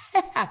 Yeah.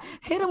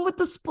 Hit him with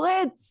the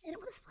splits.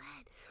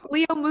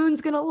 Leo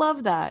Moon's going to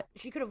love that.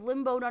 She could have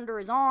limboed under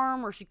his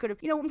arm, or she could have,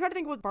 I'm trying to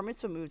think what bar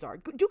mitzvah moves are.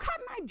 Do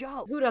Cotton Eye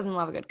Joe. Who doesn't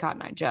love a good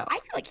Cotton Eye Joe? I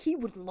feel like he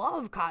would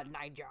love Cotton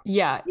Eye Joe.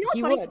 Yeah,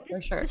 he would,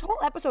 for sure. This whole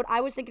episode, I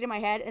was thinking in my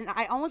head, and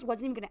I almost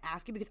wasn't even going to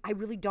ask you because I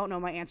really don't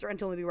know my answer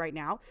until maybe right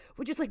now,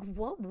 which is like,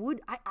 what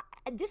would I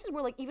this is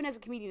where, like, even as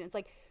a comedian, it's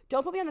like,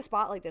 don't put me on the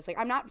spot like this. Like,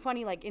 I'm not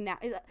funny, like, in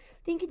that.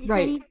 Think it's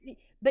funny.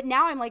 But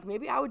now I'm like,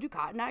 maybe I would do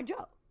Cotton Eye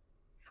Joe.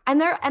 And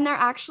there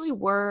actually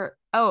were.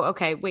 Oh,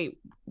 okay. Wait,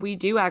 we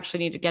do actually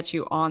need to get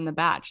you on the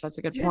batch. That's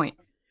a good point.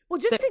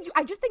 Well,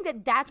 I just think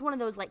that that's one of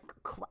those, like,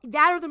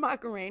 that or the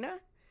Macarena.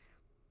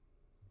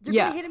 They're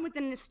gonna hit him with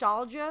the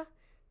nostalgia.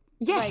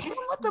 Yeah, like, hit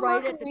him with the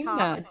right Macarena. at the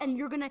top, and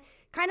you're gonna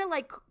kind of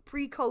like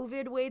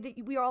pre-COVID way that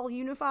we are all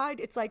unified.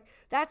 It's like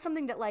that's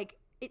something that, like,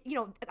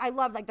 I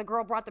love, like, the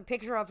girl brought the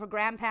picture of her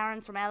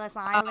grandparents from Ellis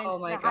Island. Oh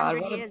my God,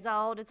 100 years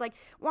old. It's like,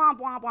 womp,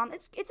 womp, womp.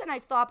 It's a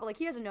nice thought, but, like,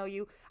 he doesn't know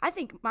you. I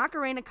think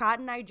Macarena,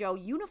 Cotton Eye Joe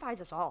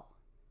unifies us all.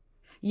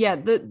 Yeah,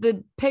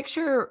 the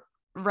picture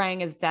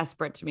rang as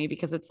desperate to me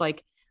because it's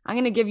like, I'm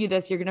going to give you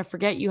this. You're going to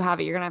forget you have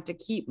it. You're going to have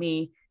to keep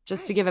me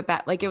just to give it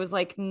back. Like, it was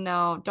like,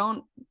 no,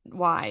 don't.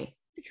 Why?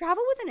 To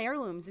travel with an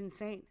heirloom is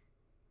insane.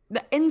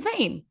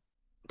 Insane.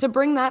 To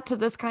bring that to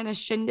this kind of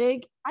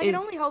shindig. I can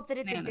only hope that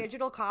it's a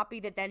digital copy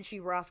that then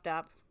she roughed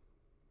up.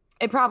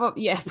 It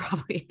probably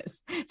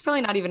is. It's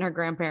probably not even her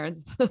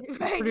grandparents.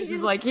 Right. She's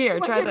like, here,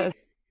 try this.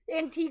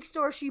 Antique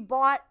store. She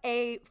bought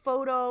a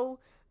photo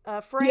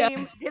frame.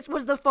 Yeah. This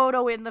was the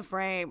photo in the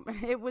frame.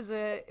 It was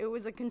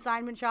a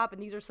consignment shop,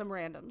 and these are some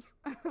randoms.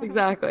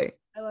 Exactly.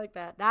 I like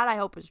that. That I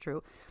hope is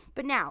true.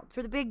 But now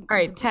for the big, all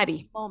right,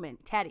 Teddy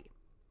moment. Teddy.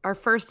 Our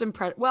first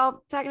impression.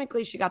 Well,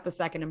 technically, she got the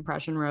second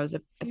impression rose,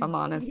 if I'm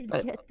honest.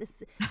 But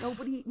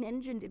nobody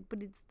mentioned it,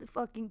 but it's the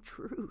fucking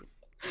truth.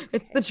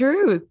 It's the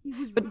truth. He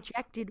was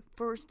rejected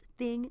first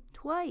thing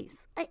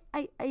twice.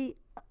 I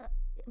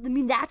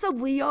mean, that's a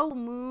Leo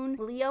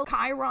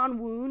Chiron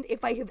wound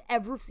if I have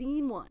ever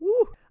seen one.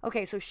 Woo.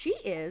 Okay, so she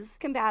is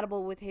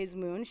compatible with his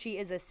moon. She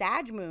is a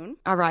Sag moon.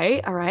 All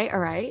right, all right, all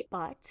right.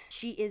 But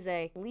she is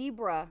a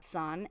Libra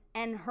sun,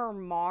 and her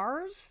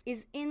Mars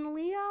is in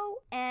Leo,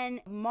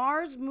 and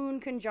Mars moon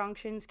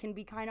conjunctions can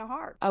be kind of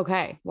hard.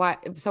 Okay, why?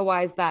 So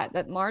why is that?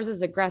 That Mars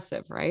is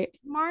aggressive, right?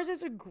 Mars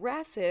is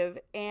aggressive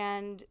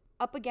and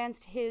up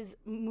against his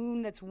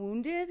moon that's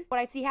wounded. What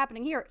I see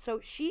happening here,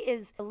 so she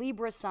is a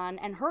Libra sun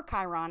and her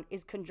Chiron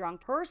is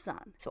conjunct her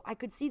sun. So I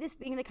could see this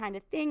being the kind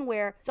of thing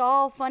where it's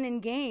all fun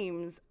and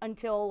games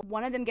until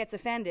one of them gets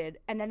offended,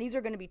 and then these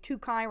are going to be two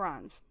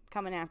Chirons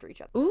coming after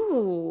each other.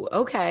 Ooh,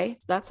 okay.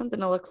 That's something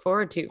to look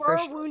forward to. Her for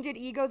sure. wounded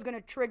ego is going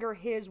to trigger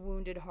his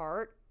wounded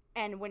heart,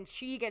 and when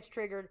she gets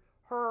triggered,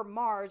 her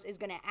Mars is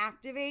going to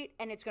activate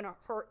and it's going to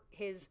hurt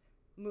his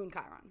moon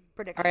Chiron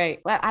prediction. All right.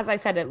 Well, as I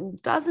said,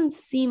 it doesn't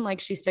seem like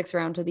she sticks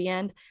around to the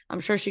end. I'm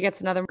sure she gets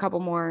another couple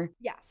more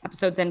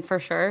episodes in for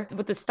sure.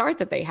 With the start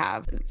that they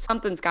have,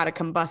 something's got to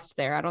combust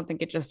there. I don't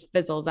think it just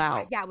fizzles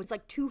out. Yeah, it was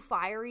like too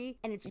fiery,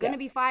 and it's going to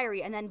be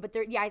fiery. And then, but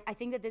there, I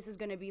think that this is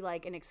going to be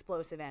like an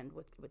explosive end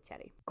with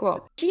Teddy.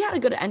 Cool. She had a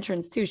good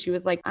entrance too. She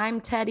was like,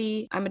 I'm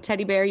Teddy. I'm a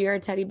teddy bear. You're a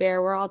teddy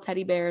bear. We're all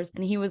teddy bears.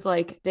 And he was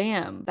like,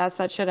 damn, that's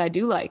that shit I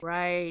do like.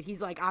 Right.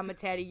 He's like, I'm a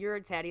teddy. You're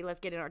a teddy.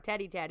 Let's get in our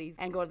teddies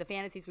and go to the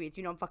fantasy suites.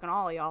 You know, I'm fucking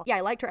all of y'all. Yeah,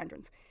 I liked her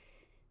entrance.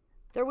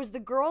 There was the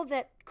girl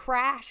that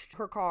crashed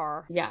her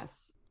car.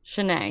 Yes.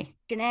 Shanae.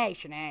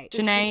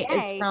 Shanae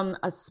is from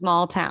a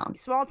small town.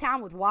 Small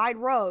town with wide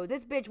roads.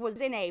 This bitch was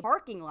in a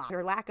parking lot.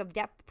 Her lack of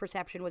depth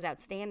perception was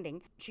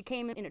outstanding. She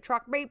came in a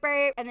truck,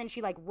 and then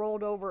she like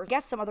rolled over, I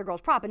guess some other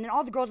girl's prop. And then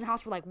all the girls in the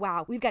house were like,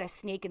 wow, we've got a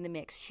snake in the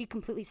mix. She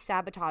completely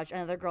sabotaged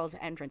another girl's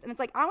entrance. And it's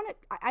like,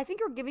 I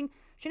think you're giving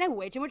Shanae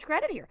way too much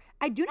credit here.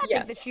 I do not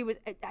think that she was,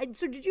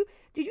 so did you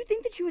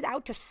think that she was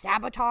out to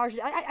sabotage?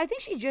 I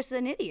think she's just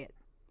an idiot.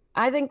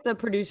 I think the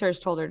producers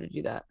told her to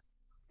do that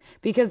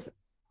because...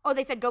 Oh,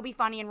 they said go be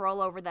funny and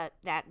roll over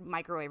that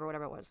microwave or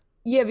whatever it was.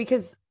 Yeah,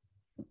 because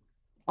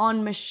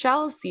on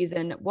Michelle's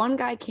season, one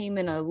guy came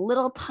in a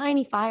little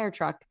tiny fire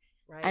truck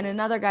and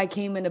another guy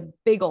came in a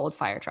big old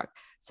fire truck.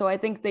 So I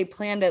think they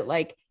planned it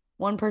like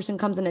one person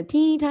comes in a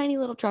teeny tiny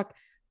little truck,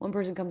 one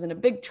person comes in a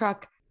big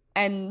truck.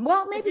 And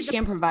well, maybe she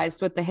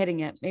improvised with the hitting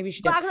it. Maybe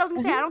she did. Well, I was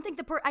gonna say, I don't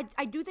think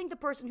I do think the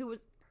person who was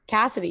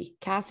Cassidy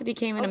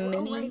came in a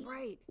mini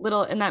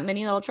little, in that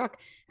mini little truck.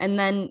 And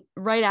then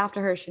right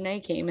after her,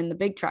 Shanae came in the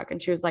big truck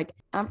and she was like,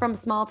 I'm from a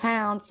small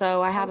town,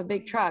 so I have a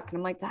big truck. And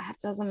I'm like, that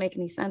doesn't make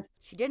any sense.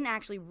 She didn't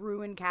actually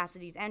ruin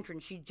Cassidy's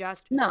entrance. She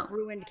just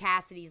ruined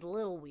Cassidy's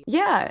little wheel.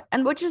 Yeah.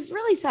 And which is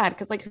really sad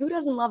because like who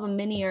doesn't love a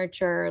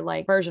miniature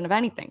like version of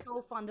anything?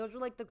 So fun. Those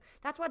were like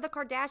that's why the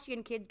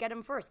Kardashian kids get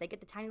them first. They get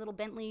the tiny little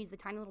Bentleys, the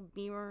tiny little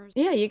Beamers.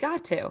 Yeah, you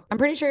got to. I'm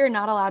pretty sure you're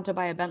not allowed to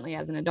buy a Bentley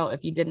as an adult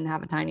if you didn't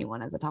have a tiny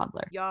one as a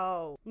toddler.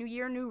 Yo, new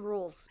year, new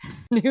rules.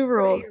 New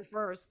rules.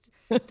 First.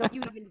 Don't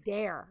you even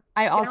dare.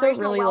 I also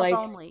really like.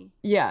 Only.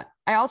 Yeah,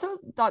 I also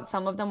thought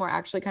some of them were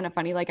actually kind of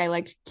funny. Like I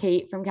liked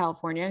Kate from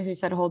California who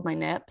said "Hold my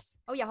nips."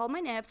 Oh yeah, hold my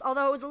nips.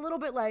 Although it was a little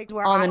bit like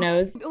on the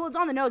nose. It was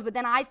on the nose, but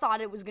then I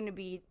thought it was going to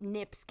be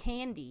nips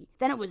candy.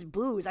 Then it was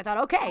booze. I thought,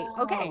 okay,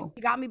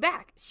 she got me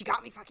back. She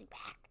got me fucking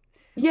back.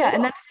 Yeah,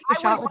 and then to take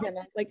a shot with him,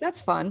 I was like,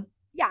 that's fun.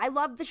 Yeah, I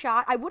loved the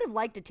shot. I would have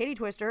liked a titty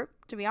twister,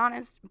 to be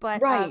honest. But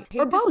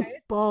or both.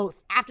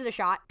 Both. After the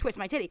shot, twist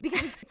my titty.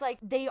 Because it's like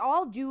they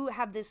all do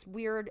have this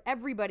weird,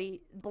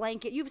 everybody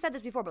blanket. You've said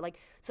this before, but like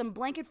some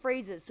blanket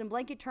phrases, some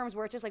blanket terms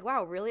where it's just like,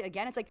 wow, really?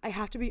 Again, it's like, I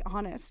have to be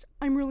honest.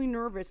 I'm really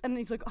nervous. And then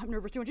he's like, I'm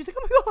nervous too. And she's like,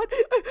 oh my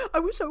God, I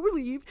was so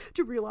relieved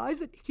to realize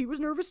that he was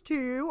nervous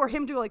too. Or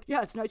him to like,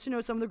 yeah, it's nice to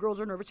know some of the girls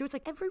are nervous too. It's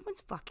like,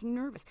 everyone's fucking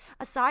nervous.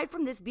 Aside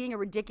from this being a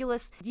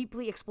ridiculous,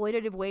 deeply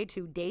exploitative way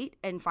to date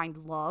and find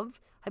love,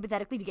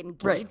 hypothetically, to get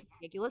engaged,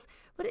 ridiculous,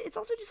 but it's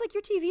also just like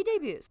your TV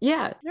debuts.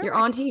 Yeah, you're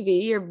on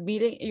TV,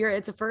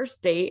 it's a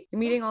first date, you're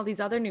meeting all these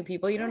other new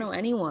people, you don't know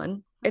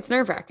anyone. It's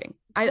nerve-wracking.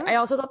 I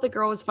also thought the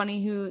girl was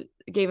funny who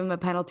gave him a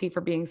penalty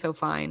for being so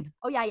fine.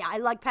 Oh yeah, I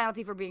like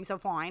penalty for being so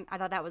fine. I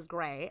thought that was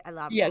great. I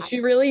love that. Yeah, she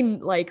really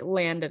like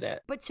landed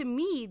it. But to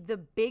me, the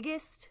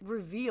biggest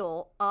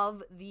reveal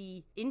of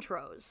the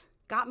intros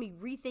got me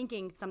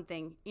rethinking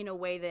something in a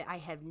way that I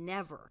have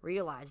never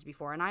realized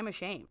before, and I'm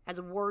ashamed. As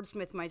a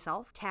wordsmith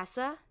myself,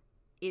 Tessa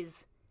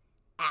is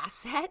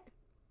asset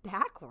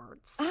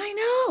backwards. I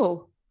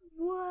know.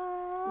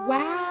 What?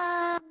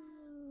 Wow.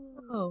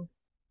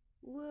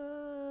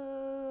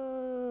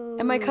 Whoa.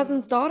 And my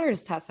cousin's daughter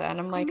is Tessa, and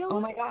I'm like, oh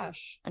my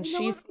gosh. And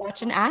she's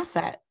such an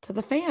asset to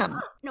the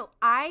fam. No,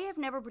 I have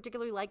never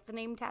particularly liked the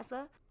name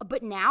Tessa,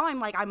 but now I'm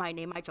like, I might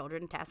name my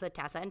children Tessa,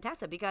 and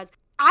Tessa, because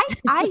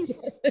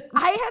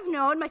I have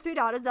known my three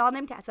daughters, they're all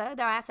named Tessa,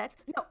 they're assets.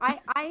 No,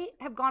 I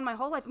have gone my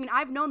whole life. I mean,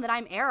 I've known that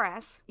I'm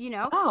heiress, you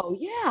know? Oh,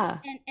 yeah.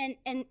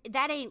 And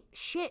that ain't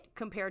shit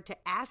compared to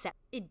asset.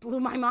 It blew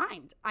my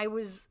mind.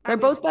 They're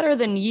both better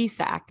than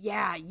Yisak.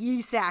 Yeah,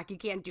 Yisak, you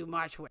can't do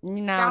much with.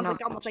 No, sounds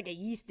like almost like a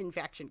yeast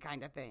infection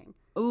kind of thing.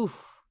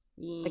 Oof.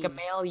 Yeah. Like a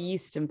male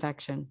yeast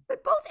infection.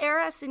 But both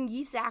Eris and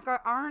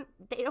Yisak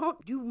they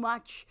don't do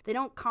much. They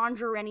don't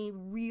conjure any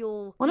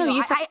real. Well, no,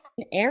 Yisak's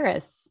an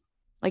Eris.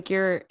 Like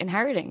you're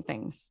inheriting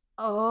things.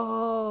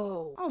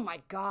 Oh my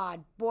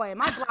God. Boy,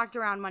 am I blocked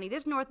around money.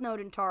 This North Node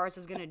in Taurus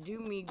is going to do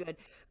me good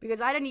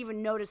because I didn't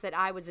even notice that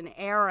I was an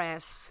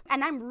heiress.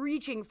 And I'm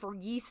reaching for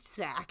yeast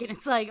sack. And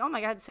it's like, oh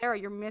my God, Sarah,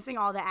 you're missing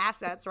all the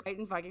assets right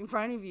in fucking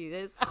front of you.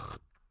 This.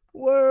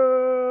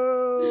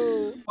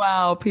 Whoa.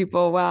 Wow,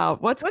 people. Wow.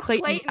 What's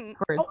Clayton?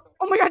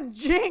 Oh my God,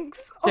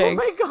 Jinx. Oh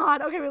my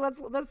God. Okay, wait,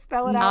 let's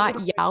spell it out.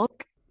 Not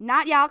Yalk.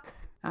 Not Yalk.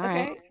 All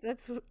okay. right.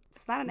 It's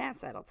not an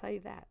asset, I'll tell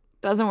you that.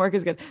 Doesn't work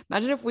as good.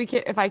 Imagine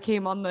if I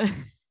came on the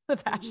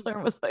Bachelor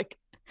and was like,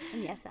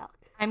 yes, Yalk.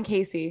 I'm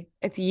Casey.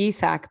 It's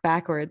Yisak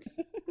backwards.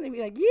 They'd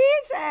be like,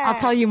 Yisak. I'll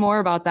tell you more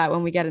about that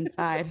when we get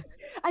inside.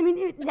 I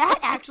mean, that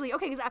actually,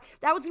 okay, because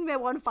that was going to be my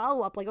one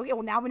follow-up. Like, okay,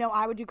 well, now we know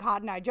I would do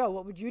Cotton Eye Joe.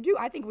 What would you do?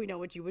 I think we know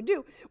what you would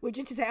do, which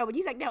is to say, would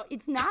Yisak. Now,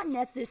 it's not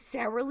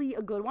necessarily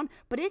a good one,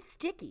 but it's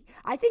sticky.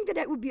 I think that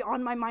it would be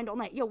on my mind all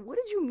night. Yo, what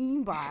did you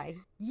mean by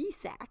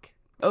Yisak?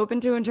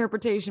 Open to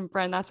interpretation,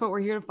 friend. That's what we're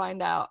here to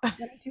find out.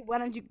 Why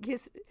don't you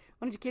kiss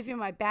me on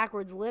my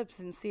backwards lips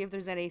and see if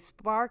there's any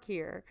spark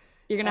here?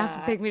 You're gonna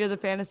have to take me to the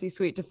fantasy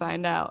suite to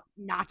find out.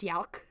 Not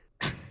Yalk.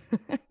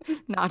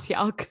 Not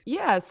Yalk.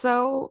 Yeah.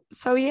 So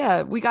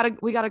yeah, we got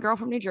a girl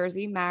from New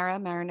Jersey,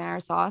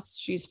 marinara sauce.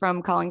 She's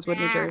from Collingswood,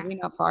 New Jersey,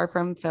 not far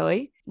from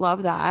Philly.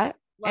 Love that.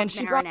 And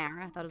she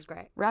marinara. That was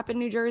great. Repping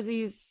New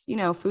Jersey's,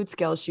 food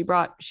skills. She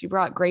brought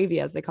gravy,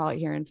 as they call it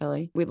here in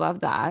Philly. We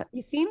love that.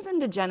 He seems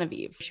into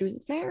Genevieve. She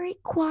was very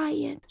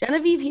quiet.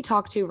 Genevieve, he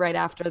talked to right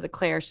after the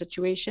Claire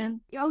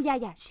situation. Oh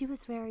yeah. She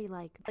was very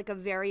like a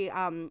very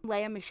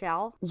Leah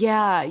Michelle.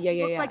 Yeah.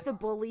 Looked like the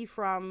bully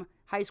from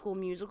High School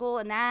Musical,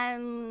 and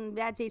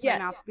that tastes my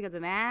mouth because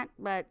of that.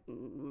 But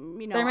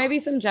there may be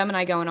some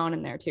Gemini going on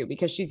in there too,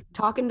 because she's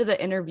talking to the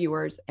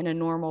interviewers in a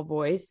normal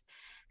voice.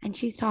 And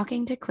she's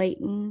talking to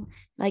Clayton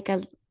like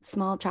a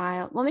small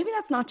child. Well, maybe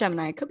that's not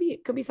Gemini.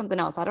 It could be something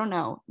else. I don't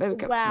know.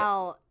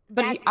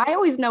 But I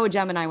always know a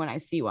Gemini when I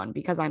see one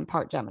because I'm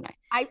part Gemini.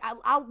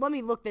 I'll let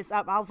me look this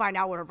up. I'll find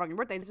out what her fucking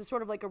birthday is. This is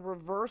sort of like a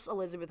reverse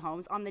Elizabeth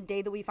Holmes on the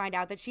day that we find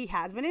out that she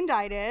has been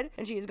indicted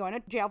and she is going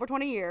to jail for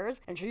 20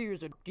 years and she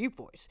used a deep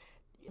voice.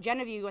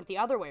 Genevieve went the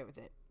other way with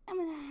it.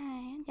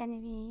 Hi,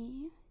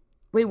 Genevieve.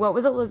 Wait, what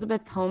was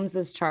Elizabeth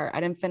Holmes's chart?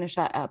 I didn't finish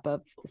that up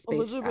of the space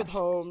Elizabeth trash.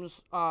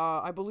 Holmes,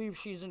 I believe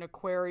she's an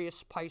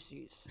Aquarius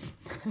Pisces.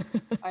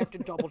 I have to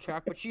double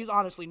check, but she's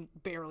honestly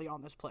barely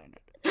on this planet.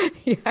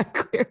 Yeah,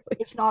 clearly.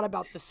 It's not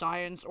about the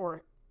science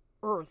or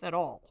Earth at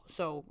all,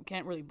 so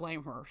can't really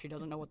blame her. She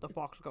doesn't know what the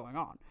fuck's going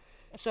on.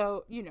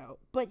 So,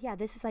 but yeah,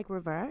 this is like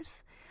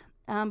reverse.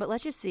 But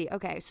let's just see.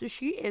 Okay, so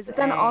she is. But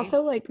then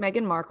also, like,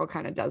 Meghan Markle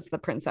kind of does the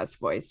princess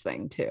voice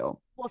thing too.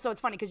 Well, so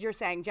it's funny because you're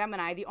saying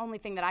Gemini. The only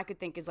thing that I could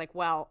think is like,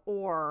 well,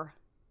 or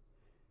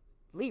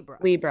Libra.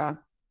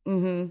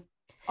 Mm-hmm.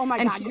 Oh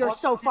my God, you're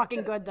so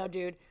fucking good though,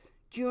 dude.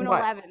 June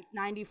 11th,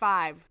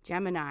 95.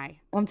 Gemini.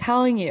 I'm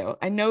telling you,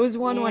 I knows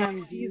one when I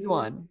sees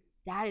one.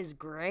 That is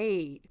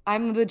great.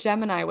 I'm the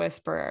Gemini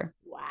whisperer.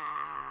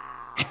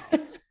 Wow.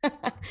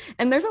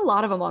 And there's a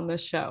lot of them on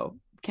this show.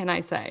 Can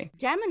I say?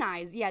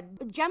 Geminis, yeah.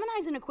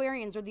 Geminis and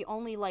Aquarians are the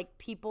only, like,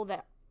 people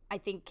that I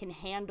think can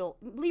handle...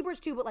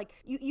 Libras, too, but, like,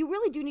 you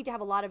really do need to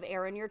have a lot of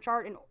air in your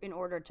chart in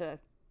order to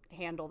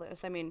handle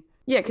this. I mean...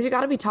 Yeah, because you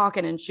got to be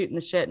talking and shooting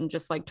the shit and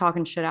just, like,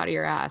 talking shit out of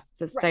your ass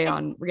to stay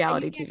on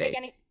reality TV.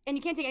 And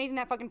you can't take anything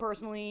that fucking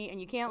personally,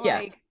 and you can't,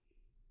 like...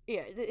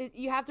 Yeah,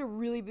 you have to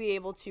really be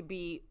able to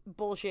be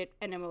bullshit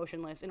and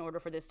emotionless in order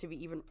for this to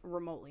be even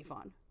remotely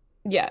fun.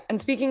 Yeah. And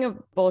speaking of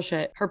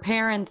bullshit, her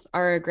parents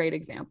are a great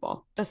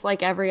example. Just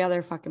like every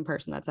other fucking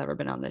person that's ever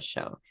been on this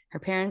show. Her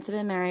parents have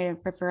been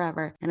married for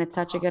forever. And it's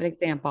such a good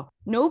example.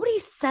 Nobody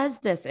says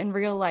this in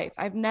real life.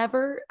 I've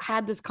never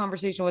had this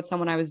conversation with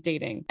someone I was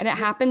dating. And it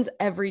happens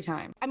every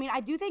time. I mean, I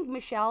do think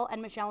Michelle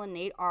and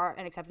Nate are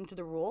an exception to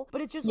the rule.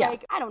 But it's just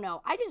like, I don't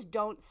know. I just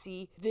don't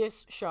see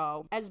this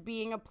show as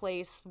being a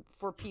place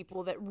for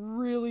people that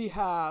really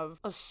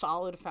have a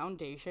solid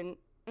foundation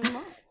in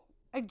life.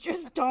 I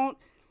just don't.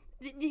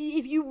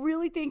 If you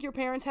really think your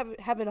parents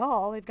have it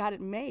all, they've got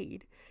it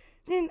made,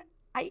 then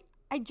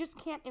I just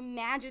can't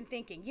imagine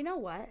thinking, you know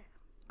what?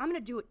 I'm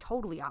going to do it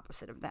totally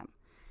opposite of them.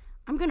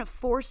 I'm going to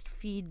force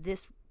feed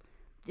this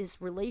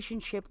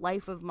relationship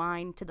life of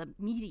mine to the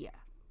media.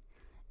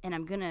 And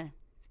I'm going to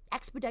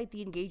expedite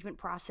the engagement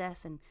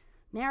process and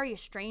marry a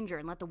stranger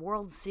and let the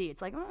world see.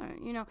 It's like,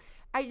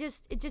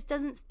 it just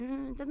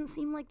doesn't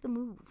seem like the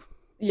move.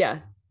 Yeah,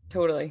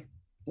 totally.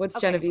 What's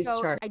Genevieve's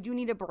chart? I do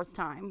need a birth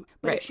time.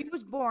 But if she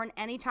was born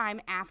anytime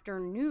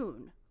after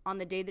noon on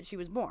the day that she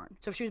was born.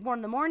 So if she was born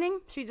in the morning,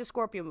 she's a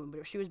Scorpio moon.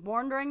 But if she was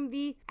born during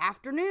the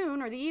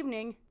afternoon or the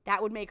evening,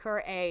 that would make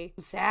her a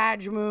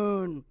Sag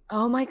moon.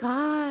 Oh my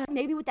God.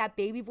 Maybe with that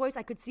baby voice,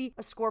 I could see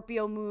a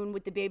Scorpio moon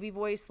with the baby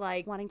voice,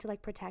 like wanting to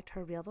like protect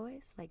her real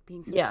voice, like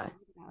being so not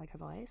like her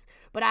voice.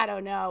 But I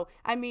don't know.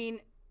 I mean,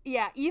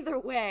 Yeah, either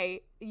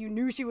way, you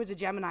knew she was a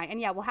Gemini.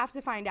 And yeah, we'll have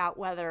to find out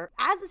whether,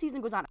 as the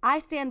season goes on, I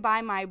stand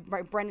by my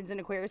Brendan's an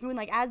Aquarius moon.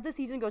 Like, as the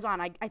season goes on,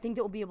 I think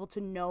that we'll be able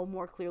to know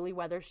more clearly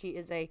whether she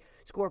is a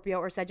Scorpio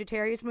or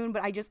Sagittarius moon.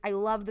 But I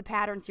love the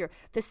patterns here.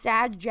 The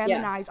Sag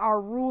Geminis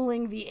are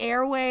ruling the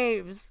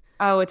airwaves.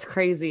 Oh, it's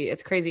crazy.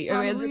 It's crazy.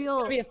 I mean, this is Unreal.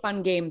 going to be a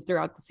fun game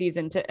throughout the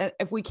season.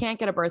 If we can't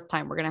get a birth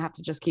time, we're going to have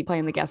to just keep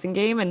playing the guessing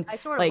game. And I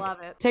sort of love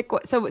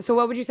it. So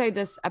what would you say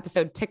this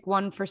episode? Tick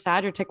 1 for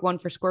Sag or tick 1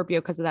 for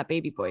Scorpio because of that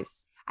baby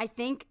voice? I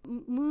think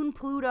Moon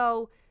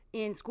Pluto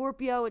in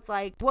Scorpio, it's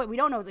like, what we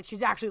don't know is like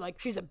she's actually like,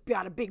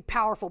 got a big,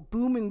 powerful,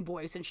 booming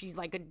voice and she's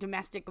like a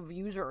domestic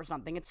abuser or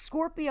something. It's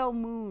Scorpio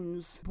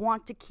moons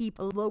want to keep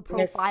a low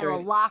profile,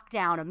 a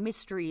lockdown, a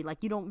mystery. Like,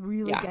 you don't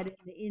really get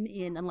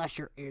in unless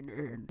you're in.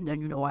 And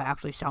then, you know, I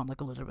actually sound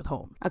like Elizabeth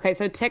Holmes. Okay,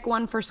 so tick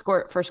 1 for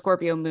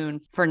Scorpio moon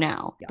for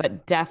now,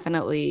 but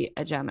definitely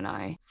a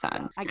Gemini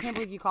sun. I can't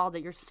believe you called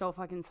it. You're so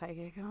fucking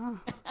psychic.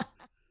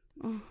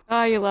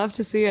 Oh, you love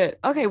to see it.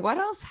 Okay, what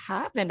else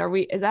happened?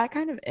 Is that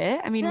kind of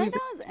it? I mean, that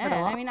was it.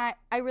 I mean,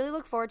 I really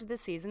look forward to this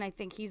season. I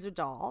think he's a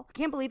doll. I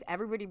can't believe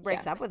everybody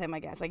breaks up with him,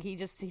 I guess. Like, he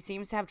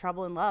seems to have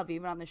trouble in love,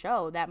 even on the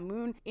show. That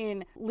moon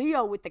in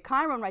Leo with the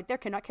Chiron right there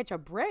cannot catch a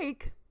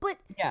break. But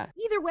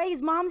either way,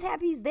 his mom's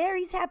happy he's there.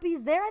 He's happy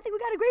he's there. I think we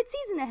got a great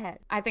season ahead.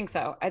 I think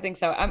so.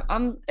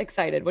 I'm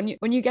excited.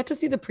 When you get to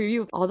see the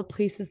preview of all the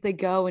places they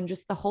go and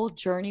just the whole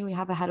journey we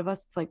have ahead of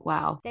us, it's like,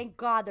 wow. Thank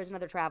God there's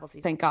another travel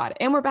season. Thank God.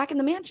 And we're back in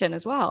the mansion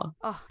as well.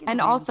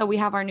 And also we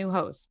have our new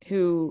host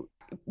who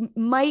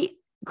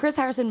Chris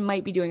Harrison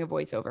might be doing a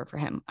voiceover for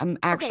him. I'm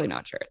actually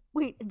not sure.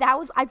 Wait,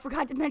 I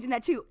forgot to mention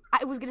that too.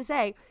 I was going to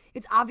say,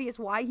 it's obvious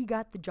why he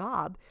got the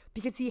job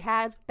because he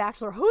has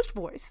Bachelor host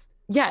voice.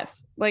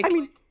 Yes. Like, I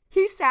mean,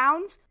 he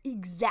sounds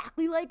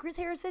exactly like Chris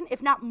Harrison,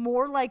 if not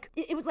more like,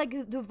 it was like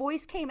the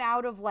voice came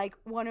out of like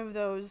one of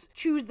those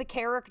choose the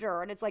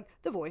character, and it's like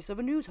the voice of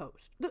a news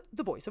host,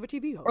 the voice of a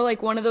TV host. Or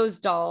like one of those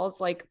dolls,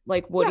 like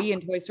Woody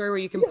in Toy Story where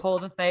you can pull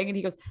the thing and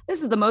he goes,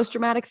 this is the most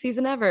dramatic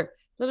season ever.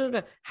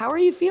 How are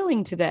you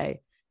feeling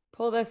today?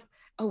 Pull this.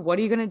 Oh, what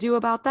are you going to do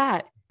about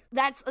that?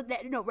 That's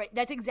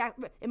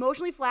exactly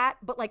emotionally flat,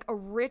 but like a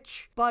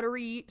rich,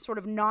 buttery, sort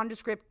of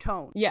nondescript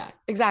tone. Yeah,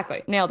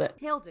 exactly. Nailed it.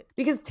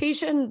 Because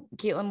Tasha and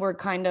Caitlin were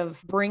kind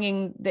of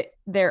bringing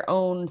their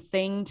own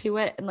thing to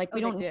it. And like,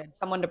 we don't need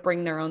someone to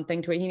bring their own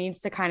thing to it. He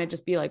needs to kind of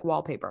just be like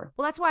wallpaper.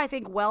 Well, that's why I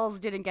think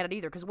Wells didn't get it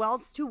either, because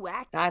Wells is too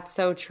wacky. That's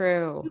so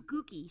true. Too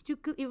kooky. He's too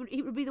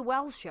it would be the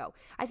Wells show.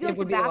 I feel like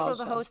the Bachelor,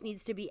 the host,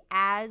 needs to be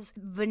as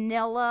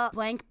vanilla,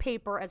 blank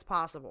paper as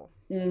possible.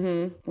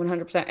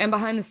 100%. And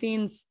behind the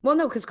scenes, well,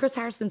 no, because Chris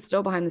Harrison's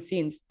still behind the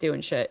scenes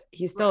doing shit.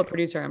 He's still a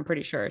producer, I'm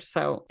pretty sure.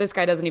 So this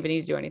guy doesn't even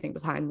need to do anything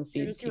behind the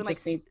scenes. He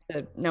just needs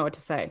to know what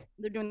to say.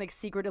 They're doing like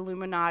secret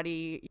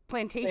Illuminati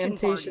plantation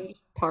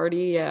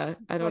party. Yeah,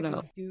 I don't know.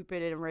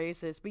 Stupid and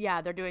racist, but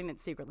yeah, they're doing it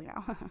secretly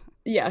now.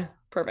 Yeah,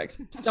 perfect.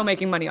 Still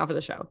making money off of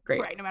the show.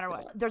 Great. Right, no matter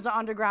what. There's an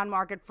underground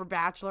market for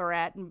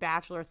Bachelorette and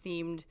Bachelor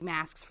themed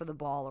masks for the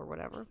ball or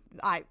whatever.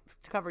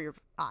 To cover your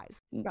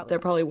eyes. There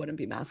probably wouldn't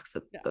be masks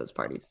at those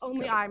parties.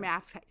 Only eye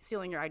masks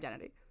stealing your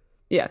identity.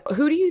 Yeah.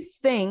 Who do you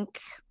think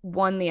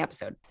won the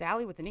episode?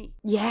 Sally with an E.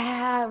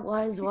 Yeah, it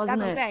wasn't it?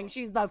 That's what I'm saying.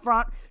 She's the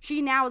front.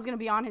 She now is going to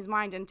be on his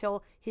mind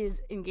until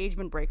his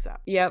engagement breaks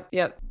up. Yep.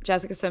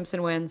 Jessica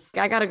Simpson wins.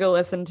 I got to go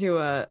listen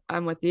to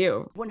I'm With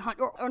You.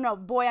 100 or no,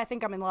 Boy, I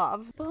Think I'm in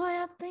Love. Boy,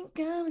 I Think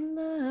I'm in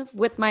Love.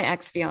 With my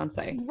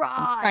ex-fiance. Right.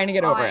 I'm trying to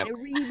get over him.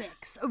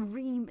 A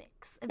remix.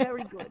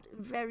 Very good.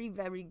 Very,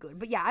 very good.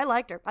 But yeah, I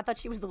liked her. I thought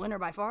she was the winner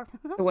by far.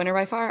 The winner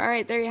by far. All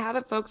right, there you have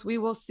it, folks. We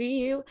will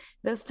see you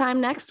this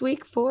time next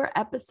week for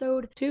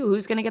episode 2.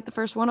 Who's going to get the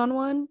first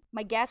one-on-one?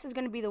 My guess is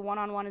going to be the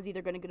one-on-one is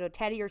either going to go to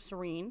Teddy or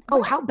Serene.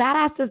 Oh, how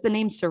badass is the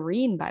name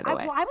Serene, by the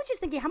way? Well, I was just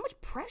thinking, how much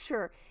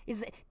pressure is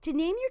that to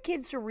name your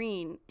kid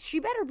Serene? She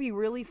better be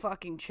really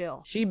fucking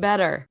chill. She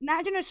better.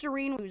 Imagine a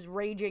Serene who's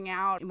raging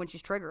out when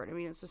she's triggered. I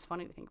mean, it's just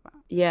funny to think about.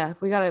 Yeah,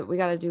 we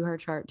gotta do her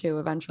chart too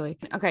eventually.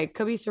 Okay,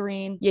 could be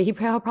Serene. Yeah,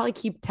 he'll probably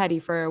keep Teddy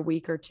for a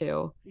week or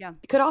two. Yeah.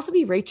 It could also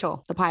be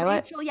Rachel, the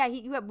pilot. Rachel,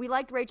 yeah, we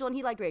liked Rachel and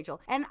he liked Rachel.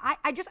 And I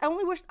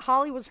only wish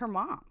Holly was her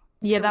mom.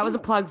 Yeah, that was a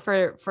plug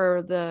for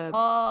the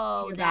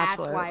that's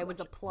Bachelor. why it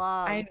was a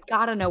plug. I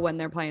gotta know when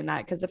they're playing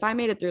that, because if I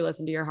made it through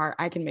Listen to Your Heart,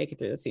 I can make it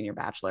through the Senior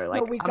Bachelor.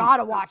 Like, no, we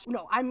gotta watch.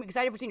 No, I'm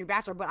excited for Senior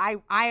Bachelor, but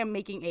I am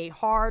making a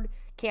hard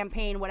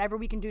campaign, whatever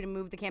we can do to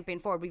move the campaign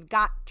forward. We've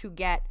got to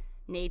get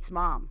Nate's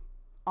mom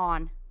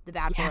on The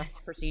Bachelor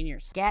for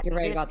seniors. You're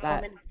right about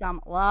that.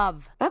 Some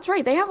love. That's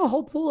right. They have a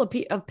whole pool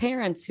of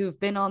parents who've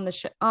been on the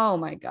show. Oh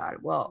my God.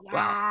 Well,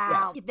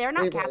 wow. Yeah. If they're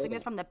not casting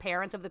this from the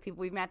parents of the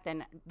people we've met,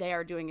 then they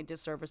are doing a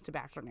disservice to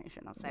Bachelor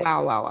Nation. I'll say.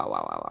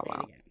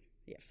 Wow.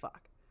 Yeah,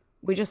 fuck.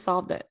 We just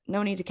solved it.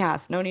 No need to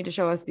cast. No need to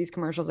show us these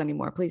commercials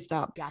anymore. Please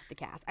stop. Got the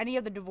cast. Any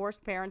of the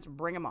divorced parents,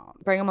 bring them on.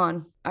 Bring them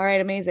on. All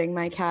right, amazing.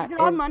 My cat is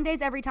it on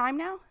Mondays every time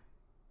now?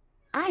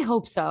 I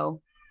hope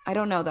so. I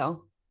don't know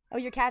though. Oh,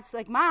 your cat's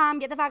like, Mom,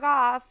 get the fuck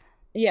off.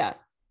 Yeah.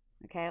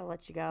 Okay, I'll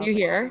let you go. You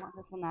hear?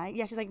 Wonderful night.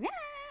 Yeah, she's like,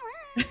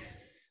 nah.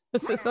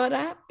 This is what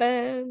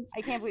happens.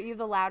 I can't believe you have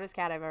the loudest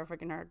cat I've ever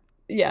freaking heard.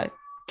 Yeah,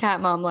 cat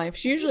mom life.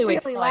 She usually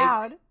waits Really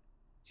loud.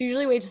 She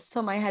usually waits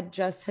till my head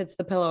just hits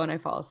the pillow and I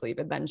fall asleep,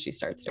 and then she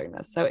starts doing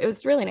this. So it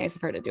was really nice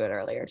of her to do it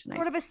earlier tonight.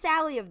 Sort of a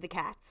Sally of the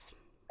cats.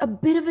 A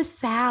bit of a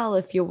Sal,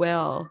 if you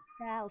will.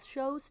 Sal,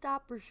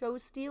 showstopper, show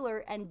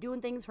stealer, and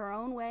doing things her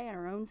own way and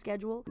her own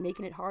schedule,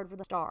 making it hard for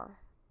the star.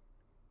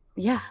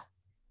 Yeah.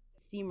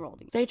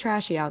 Steamrolling. Stay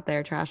trashy out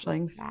there,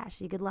 trashlings.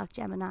 Trashy. Good luck,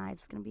 Gemini.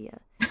 It's going to be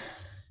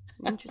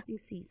an interesting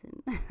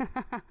season.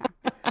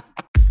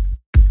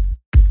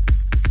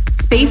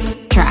 Space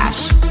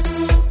trash.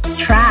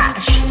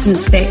 Trash in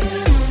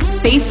space.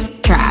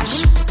 Space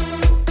trash.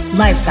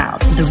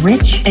 Lifestyles of the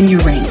rich and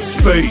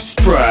Uranus. Space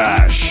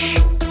trash.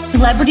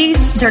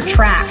 Celebrities, they're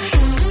trash,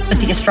 but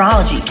the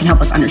astrology can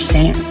help us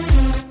understand.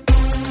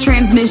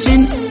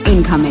 Transmission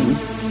incoming.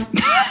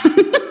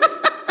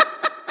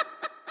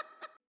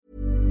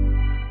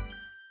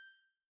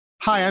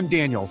 Hi, I'm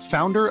Daniel,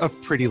 founder of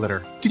Pretty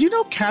Litter. Did you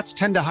know cats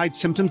tend to hide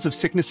symptoms of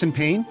sickness and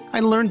pain? I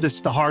learned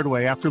this the hard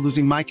way after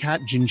losing my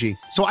cat, Gingy.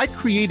 So I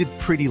created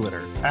Pretty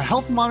Litter, a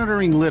health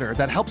monitoring litter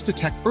that helps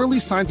detect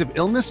early signs of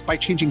illness by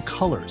changing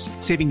colors,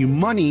 saving you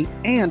money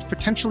and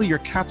potentially your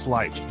cat's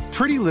life.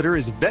 Pretty Litter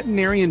is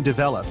veterinarian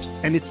developed,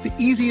 and it's the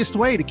easiest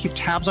way to keep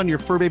tabs on your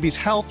fur baby's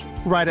health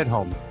right at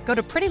home. Go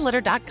to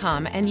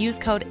prettylitter.com and use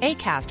code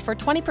ACAST for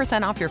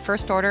 20% off your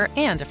first order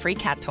and a free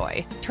cat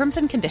toy. Terms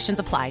and conditions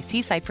apply.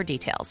 See site for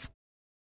details.